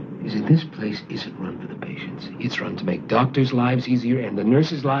 is that this place isn't run for the patients. It's run to make doctors' lives easier and the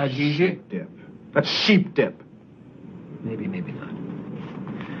nurses' lives easier. Dip. That's sheep dip. Maybe, maybe not.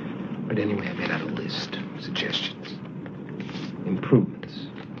 But anyway, I made out a list. Suggestions. Improvements.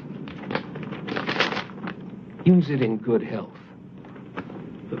 Use it in good health.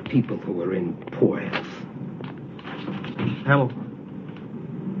 For people who are in poor health. Hamill.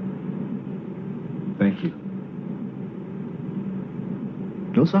 Thank you.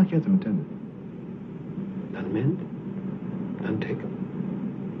 No sarcasm intended. None meant, none taken.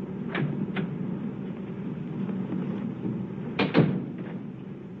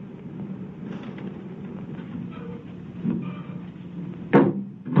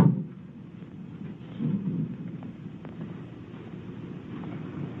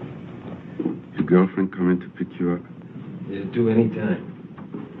 Girlfriend coming to pick you up? Yeah, do any time.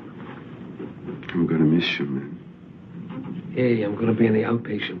 I'm gonna miss you, man. Hey, I'm gonna be in the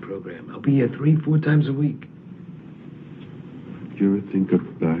outpatient program. I'll be here 3-4 times a week. You ever think of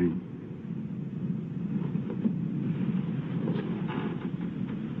dying?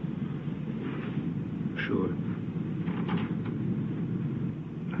 Sure.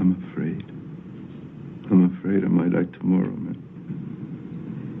 I'm afraid. I'm afraid I might die tomorrow, man.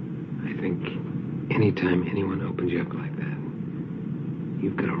 I think anytime anyone opens you up like that,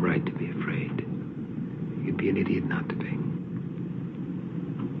 you've got a right to be afraid. You'd be an idiot not to be.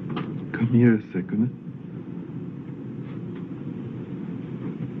 Come here a second.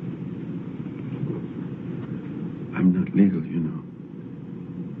 I'm not legal, you know.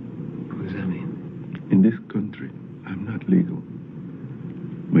 What does that mean? In this country, I'm not legal.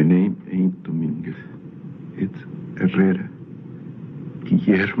 My name ain't Dominguez. It's Herrera.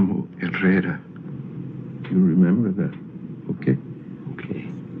 Guillermo Herrera. You remember that, okay? Okay.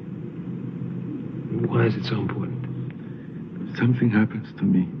 Why is it so important? Something happens to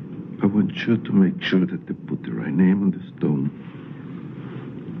me. I want you to make sure that they put the right name on the stone.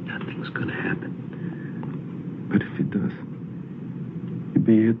 Nothing's gonna happen. But if it does, you'll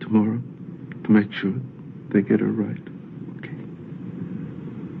be here tomorrow to make sure they get it right. Okay?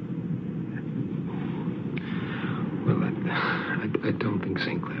 Well, I don't think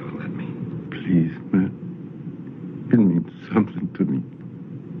St. Clair will let me. Please, man. It means something to me.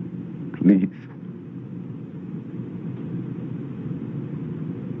 Please.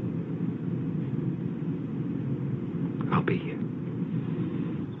 I'll be here.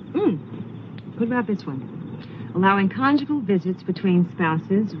 What about this one? Allowing conjugal visits between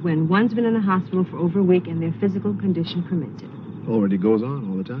spouses when one's been in the hospital for over a week and their physical condition permits it. Already goes on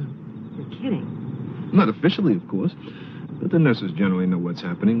all the time. You're kidding. Not officially, of course. But the nurses generally know what's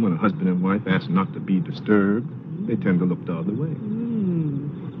happening when a husband and wife ask not to be disturbed. They tend to look the other way.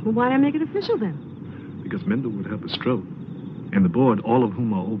 Well, why not make it official then? Because Mendel would have a stroke. And the board, all of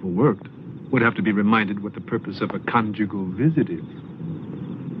whom are overworked, would have to be reminded what the purpose of a conjugal visit is.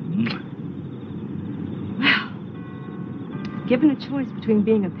 Given a choice between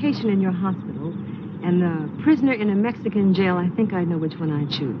being a patient in your hospital and a prisoner in a Mexican jail, I think I know which one I'd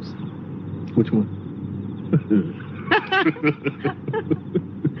choose. Which one?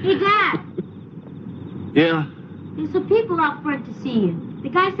 Hey, Dad. Yeah? There's some people out front to see you. The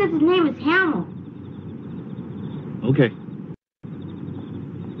guy says his name is Hamill. Okay.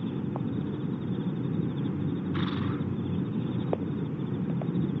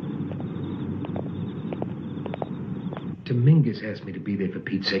 Dominguez asked me to be there for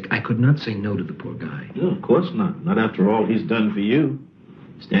Pete's sake. I could not say no to the poor guy. No, of course not. Not after all he's done for you.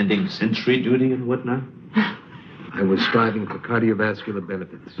 Standing sentry duty and whatnot. I was striving for cardiovascular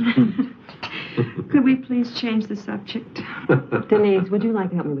benefits. Could we please change the subject? Denise, would you like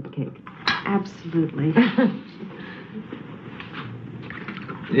to help me with the cake? Absolutely.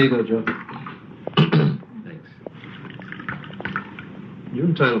 Here you go, Joe. Thanks. You're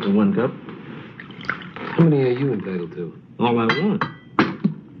entitled to 1 cup. How many are you entitled to? All I want.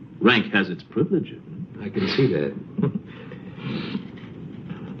 Rank has its privileges. I can see that.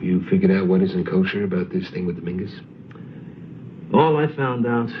 You figured out what isn't kosher about this thing with Dominguez? All I found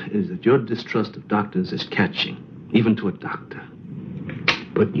out is that your distrust of doctors is catching, even to a doctor.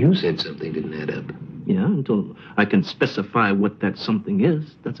 But you said something didn't add up. Yeah, until I can specify what that something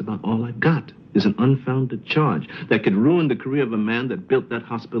is, that's about all I've got, is an unfounded charge that could ruin the career of a man that built that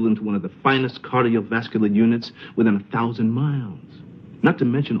hospital into one of the finest cardiovascular units within 1,000 miles. Not to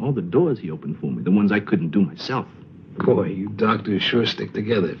mention all the doors he opened for me, the ones I couldn't do myself. Boy, you doctors sure stick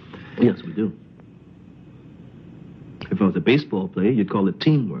together. Yes, we do. If I was a baseball player, you'd call it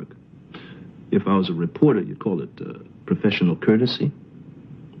teamwork. If I was a reporter, you'd call it professional courtesy.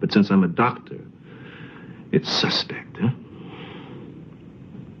 But since I'm a doctor, it's suspect, huh?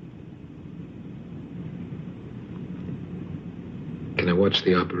 Can I watch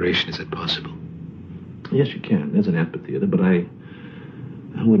the operation? Is it possible? Yes, you can. There's an amphitheater, but I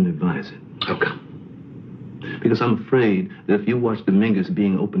wouldn't advise it. How come? Because I'm afraid that if you watched Dominguez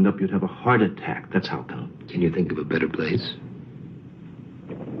being opened up, you'd have a heart attack. That's how come. Can you think of a better place?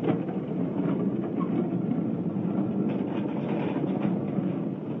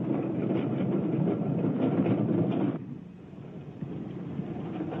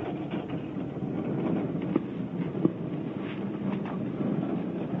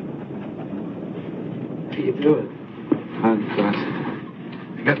 How you doing? I'm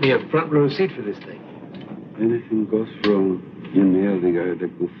Gossett. I got me a front row seat for this thing. Anything goes wrong, you nail the guy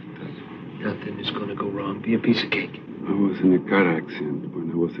that goofed. Nothing is going to go wrong. Be a piece of cake. I was in a car accident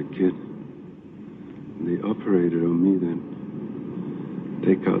when I was a kid. They operated on me then.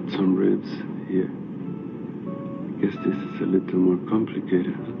 Take out some ribs here. I guess this is a little more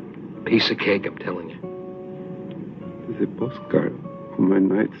complicated. Piece of cake, I'm telling you. There's a postcard on my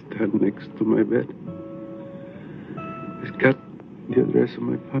nightstand next to my bed. It's got the address of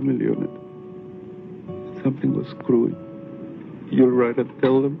my family on it. Something was screwing. You'll write and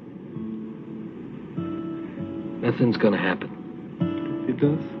tell them? Nothing's going to happen. It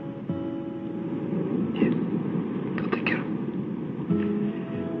does? Yeah. Go take care of him.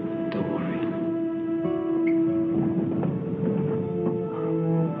 Don't worry.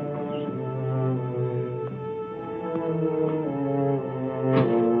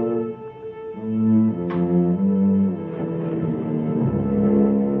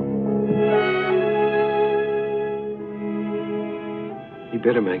 You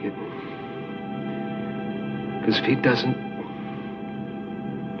better make it. Because if he doesn't,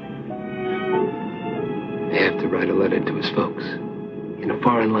 I have to write a letter to his folks in a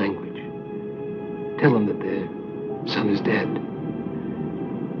foreign language. Tell them that their son is dead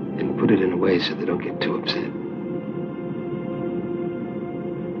And put it in a way so they don't get too upset.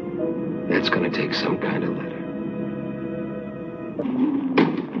 That's going to take some kind of letter.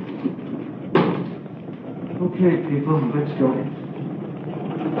 Okay, people, let's go.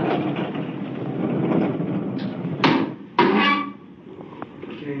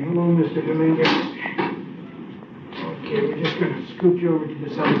 Okay, hello, Mr. Dominguez. Okay, we're just going to scoot you over to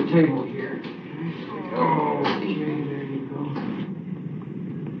this other table here. Okay, there you go.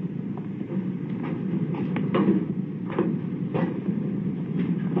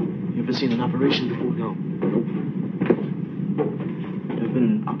 You ever seen an operation before? No. Nope. You ever been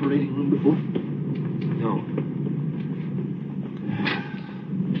in an operating room before? No.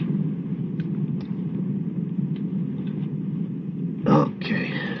 Okay.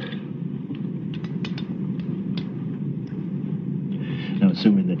 Now,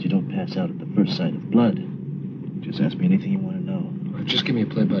 assuming that you don't pass out at the first sight of blood, just ask me anything you want to know. Just give me a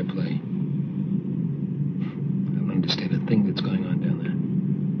play-by-play. I don't understand a thing that's going on down there.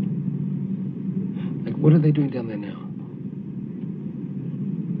 Like, what are they doing down there now?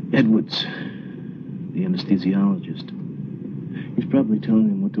 Edwards, the anesthesiologist. He's probably telling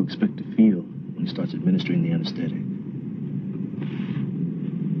them what to expect to feel when he starts administering the anesthetic.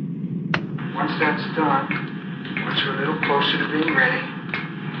 Once that's done, once you're a little closer to being ready,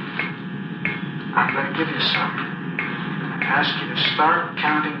 I'm going to give you some. I'm going to ask you to start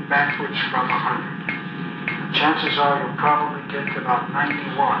counting backwards from 100. Chances are you'll probably get to about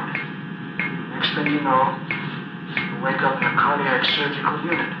 91. Next thing you know, you'll wake up in a cardiac surgical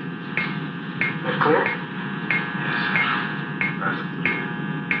unit. That clear? Yes, sir.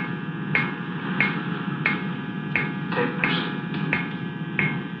 Take this.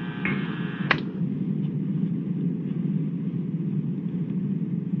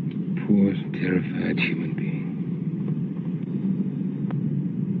 Poor, terrified human being.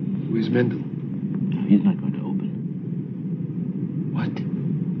 Where's Mendel? He's not going to open. What?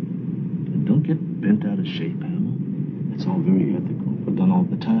 Don't get bent out of shape, Hamill. It's all very ethical, but done all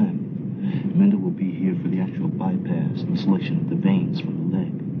the time. Mendel will be here for the actual bypass and the selection of the veins from the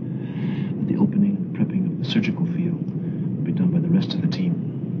leg. But the opening and prepping of the surgical field will be done by the rest of the team.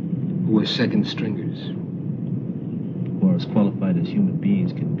 Who are second stringers? Who are as qualified as human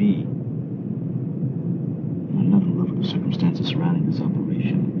beings can be. I'm not in love with the circumstances surrounding this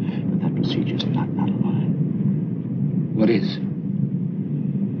operation, but that procedure is not out of line. What is?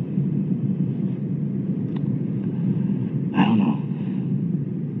 I don't know.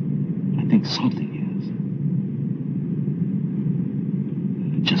 I think something is.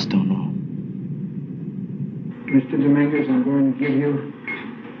 I just don't know. Mr. Dominguez, I'm going to give you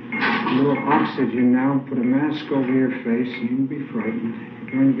a little oxygen now and put a mask over your face. You needn't be frightened.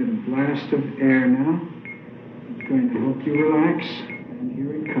 You're going to get a blast of air now. It's going to help you relax. And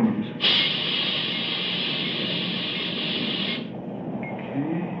here it comes.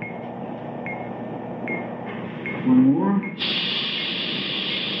 Okay. One more.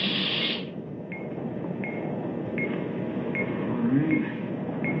 All right.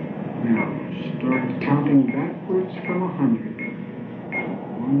 Now, start counting backwards from 100.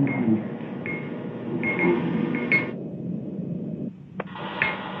 100.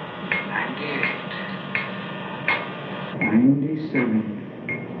 97,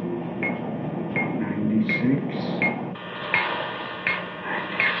 96,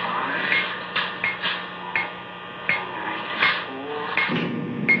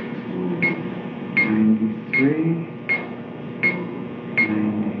 93,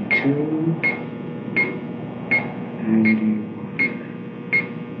 92, 91.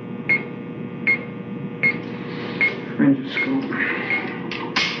 Pharyngoscope.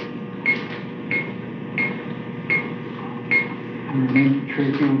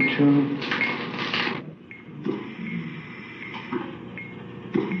 Tracheal tube.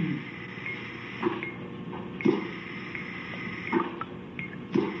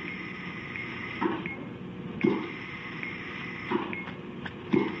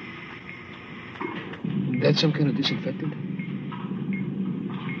 That's some kind of disinfectant?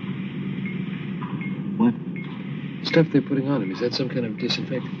 What? Stuff they're putting on him, is that some kind of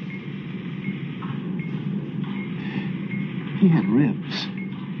disinfectant? He had ribs.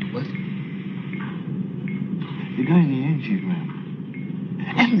 What? The guy in the angiogram.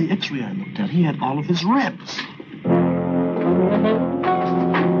 And the x-ray I looked at, he had all of his ribs.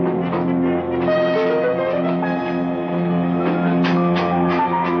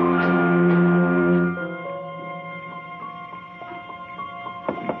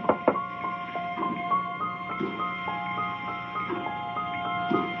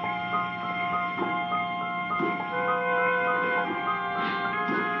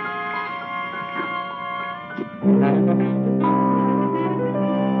 Now,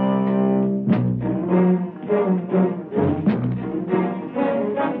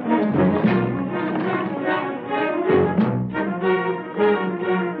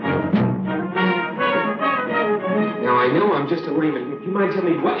 I know I'm just a layman. Do you mind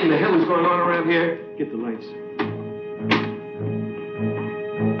telling me what in the hell is going on around here? Get the lights.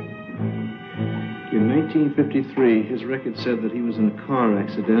 In 1953, his record said that he was in a car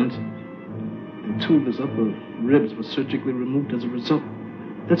accident, and 2 of his upper ribs were surgically removed as a result.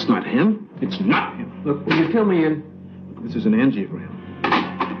 That's not him. It's not him. Look, will you fill me in? This is an angiogram.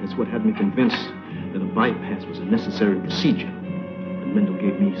 That's what had me convinced that a bypass was a necessary procedure. But Mendel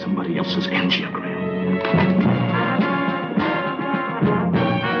gave me somebody else's angiogram.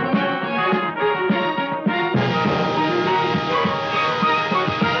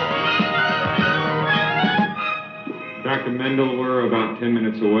 Dr. Mendel, we're about 10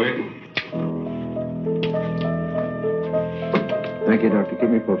 minutes away. Thank you, Doctor. Keep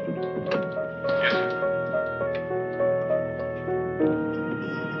me posted. Yes, sir.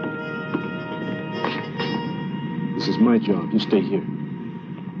 This is my job. You stay here.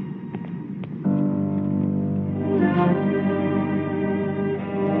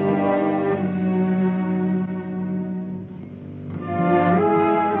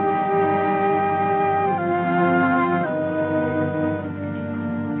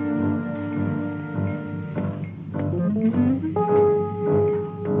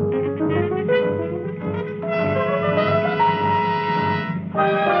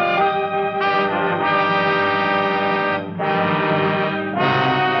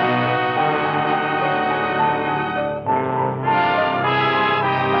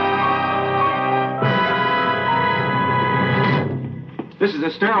 This is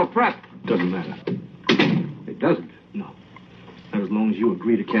a sterile prep. Doesn't matter. It doesn't. No. Not as long as you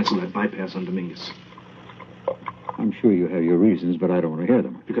agree to cancel that bypass on Dominguez. I'm sure you have your reasons, but I don't want to hear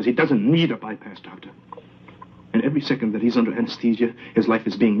them. Because he doesn't need a bypass, Doctor. And every second that he's under anesthesia, his life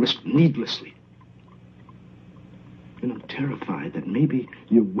is being risked needlessly. And I'm terrified that maybe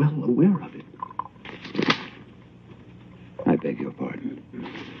you're well aware of it. I beg your pardon.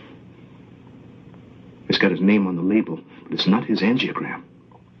 It's got his name on the label, but it's not his angiogram.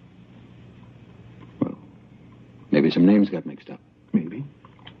 Well, maybe some names got mixed up. Maybe.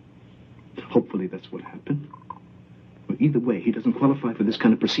 Hopefully that's what happened. But either way, he doesn't qualify for this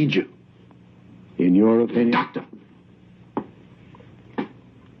kind of procedure. In your opinion? Doctor!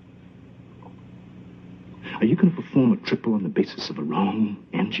 Are you going to perform a triple on the basis of a wrong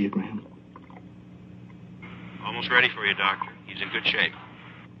angiogram? Almost ready for you, Doctor. He's in good shape.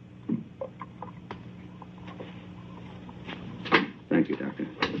 Thank you, Doctor.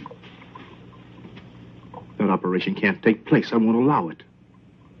 That operation can't take place. I won't allow it.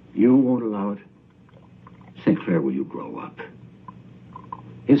 You won't allow it? St. Clair, will you grow up?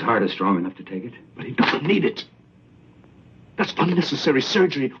 His heart is strong enough to take it. But he doesn't need it. That's unnecessary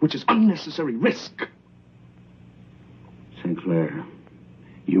surgery, which is unnecessary risk. St. Clair,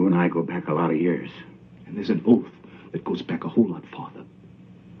 you and I go back a lot of years. And there's an oath that goes back a whole lot farther.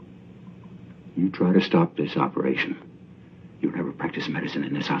 You try to stop this operation, you'll never practice medicine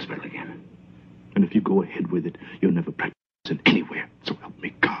in this hospital again. And if you go ahead with it, you'll never practice medicine anywhere. So help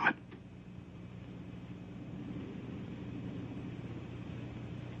me God.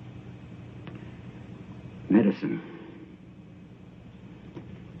 Medicine.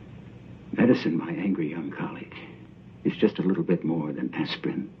 Medicine, my angry young colleague, is just a little bit more than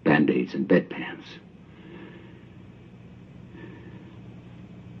aspirin, Band-Aids, and bedpans.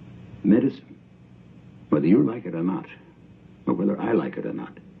 Medicine, whether you like it or not, or whether I like it or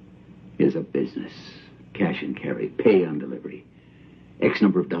not, is a business. Cash and carry, pay on delivery. X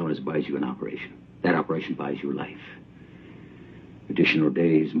number of dollars buys you an operation. That operation buys you life. Additional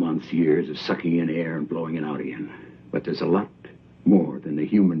days, months, years of sucking in air and blowing it out again. But there's a lot more than the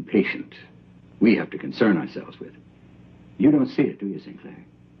human patient we have to concern ourselves with. You don't see it, do you, St. Clair?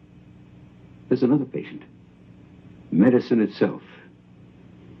 There's another patient. Medicine itself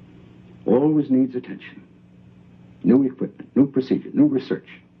always needs attention. New equipment, new procedure, new research.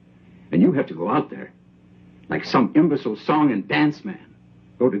 And you have to go out there like some imbecile song and dance man.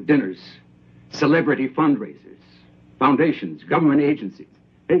 Go to dinners, celebrity fundraisers, foundations, government agencies.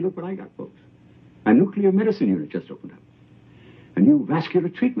 Hey, look what I got, folks. A nuclear medicine unit just opened up. A new vascular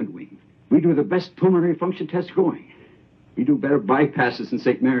treatment wing. We do the best pulmonary function tests going. We do better bypasses in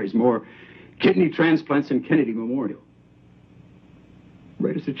St. Mary's, more kidney transplants in Kennedy Memorial.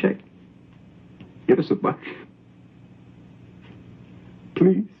 Write us a check. Give us a buck.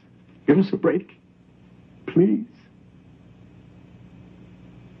 Please, give us a break. Please.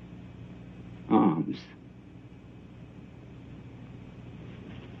 Arms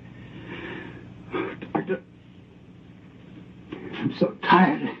so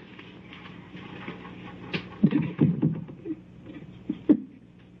tired.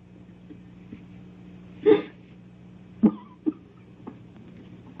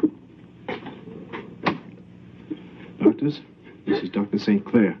 Doctors, this is Dr. St.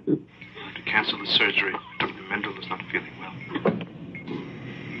 Clair. To cancel the surgery. Dr. Mendel is not feeling well.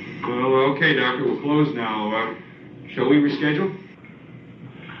 Well, okay, Doctor. We'll close now. Shall we reschedule?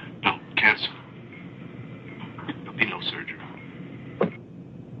 No, cancel. There'll be no surgery.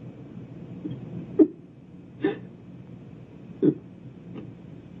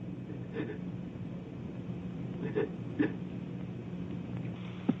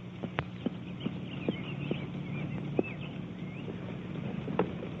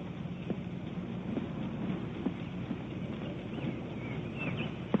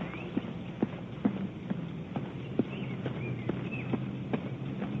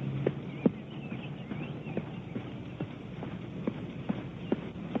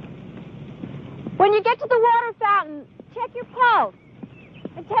 When you get to the water fountain, check your pulse.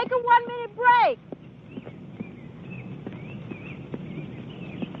 And take a 1-minute break.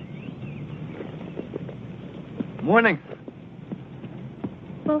 Morning.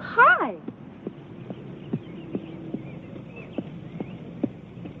 Well, hi.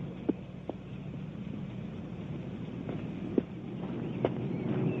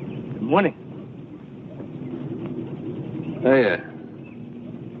 Good morning. Hiya.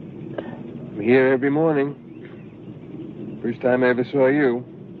 I'm here every morning. First time I ever saw you.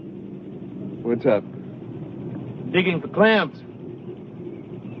 What's up? Digging for clams.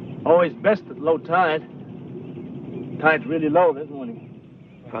 Always best at low tide. Tide's really low this morning.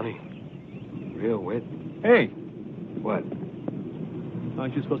 Funny. Real wet. Hey. What?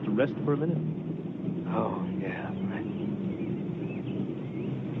 Aren't you supposed to rest for a minute? Oh, yeah. Right.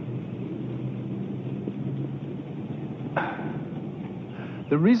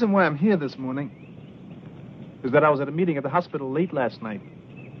 The reason why I'm here this morning is that I was at a meeting at the hospital late last night.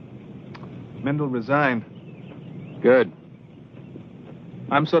 Mendel resigned. Good.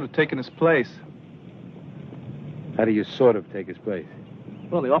 I'm sort of taking his place. How do you sort of take his place?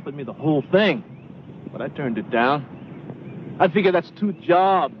 Well, they offered me the whole thing, but I turned it down. I figure that's 2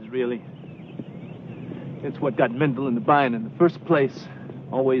 jobs, really. It's what got Mendel into buying in the first place.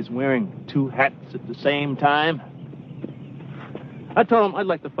 Always wearing 2 hats at the same time. I told him I'd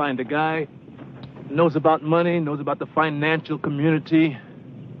like to find a guy who knows about money, knows about the financial community,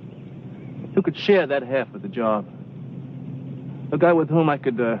 who could share that half of the job. A guy with whom I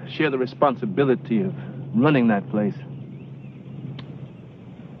could share the responsibility of running that place.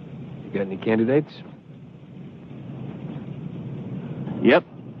 You got any candidates? Yep.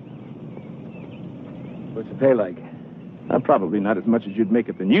 What's the pay like? Probably not as much as you'd make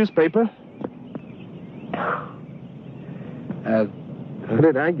at the newspaper. How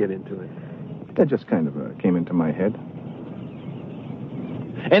did I get into it? That just kind of came into my head.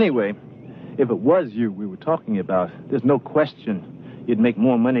 Anyway, if it was you we were talking about, there's no question you'd make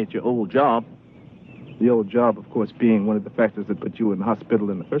more money at your old job. The old job, of course, being one of the factors that put you in the hospital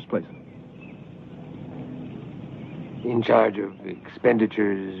in the first place. In charge of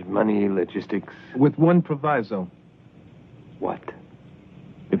expenditures, money, logistics. With one proviso. What?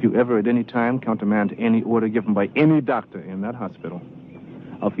 If you ever at any time countermand any order given by any doctor in that hospital,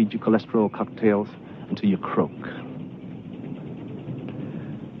 I'll feed you cholesterol cocktails until you croak.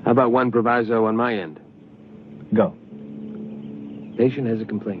 How about one proviso on my end? Go. Patient has a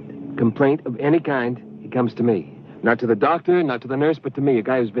complaint. Complaint of any kind, he comes to me. Not to the doctor, not to the nurse, but to me, a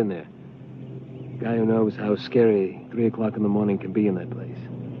guy who's been there. A guy who knows how scary 3 o'clock in the morning can be in that place.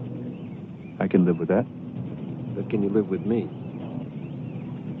 I can live with that. But can you live with me?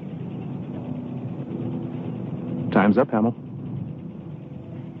 Time's up, Hamill.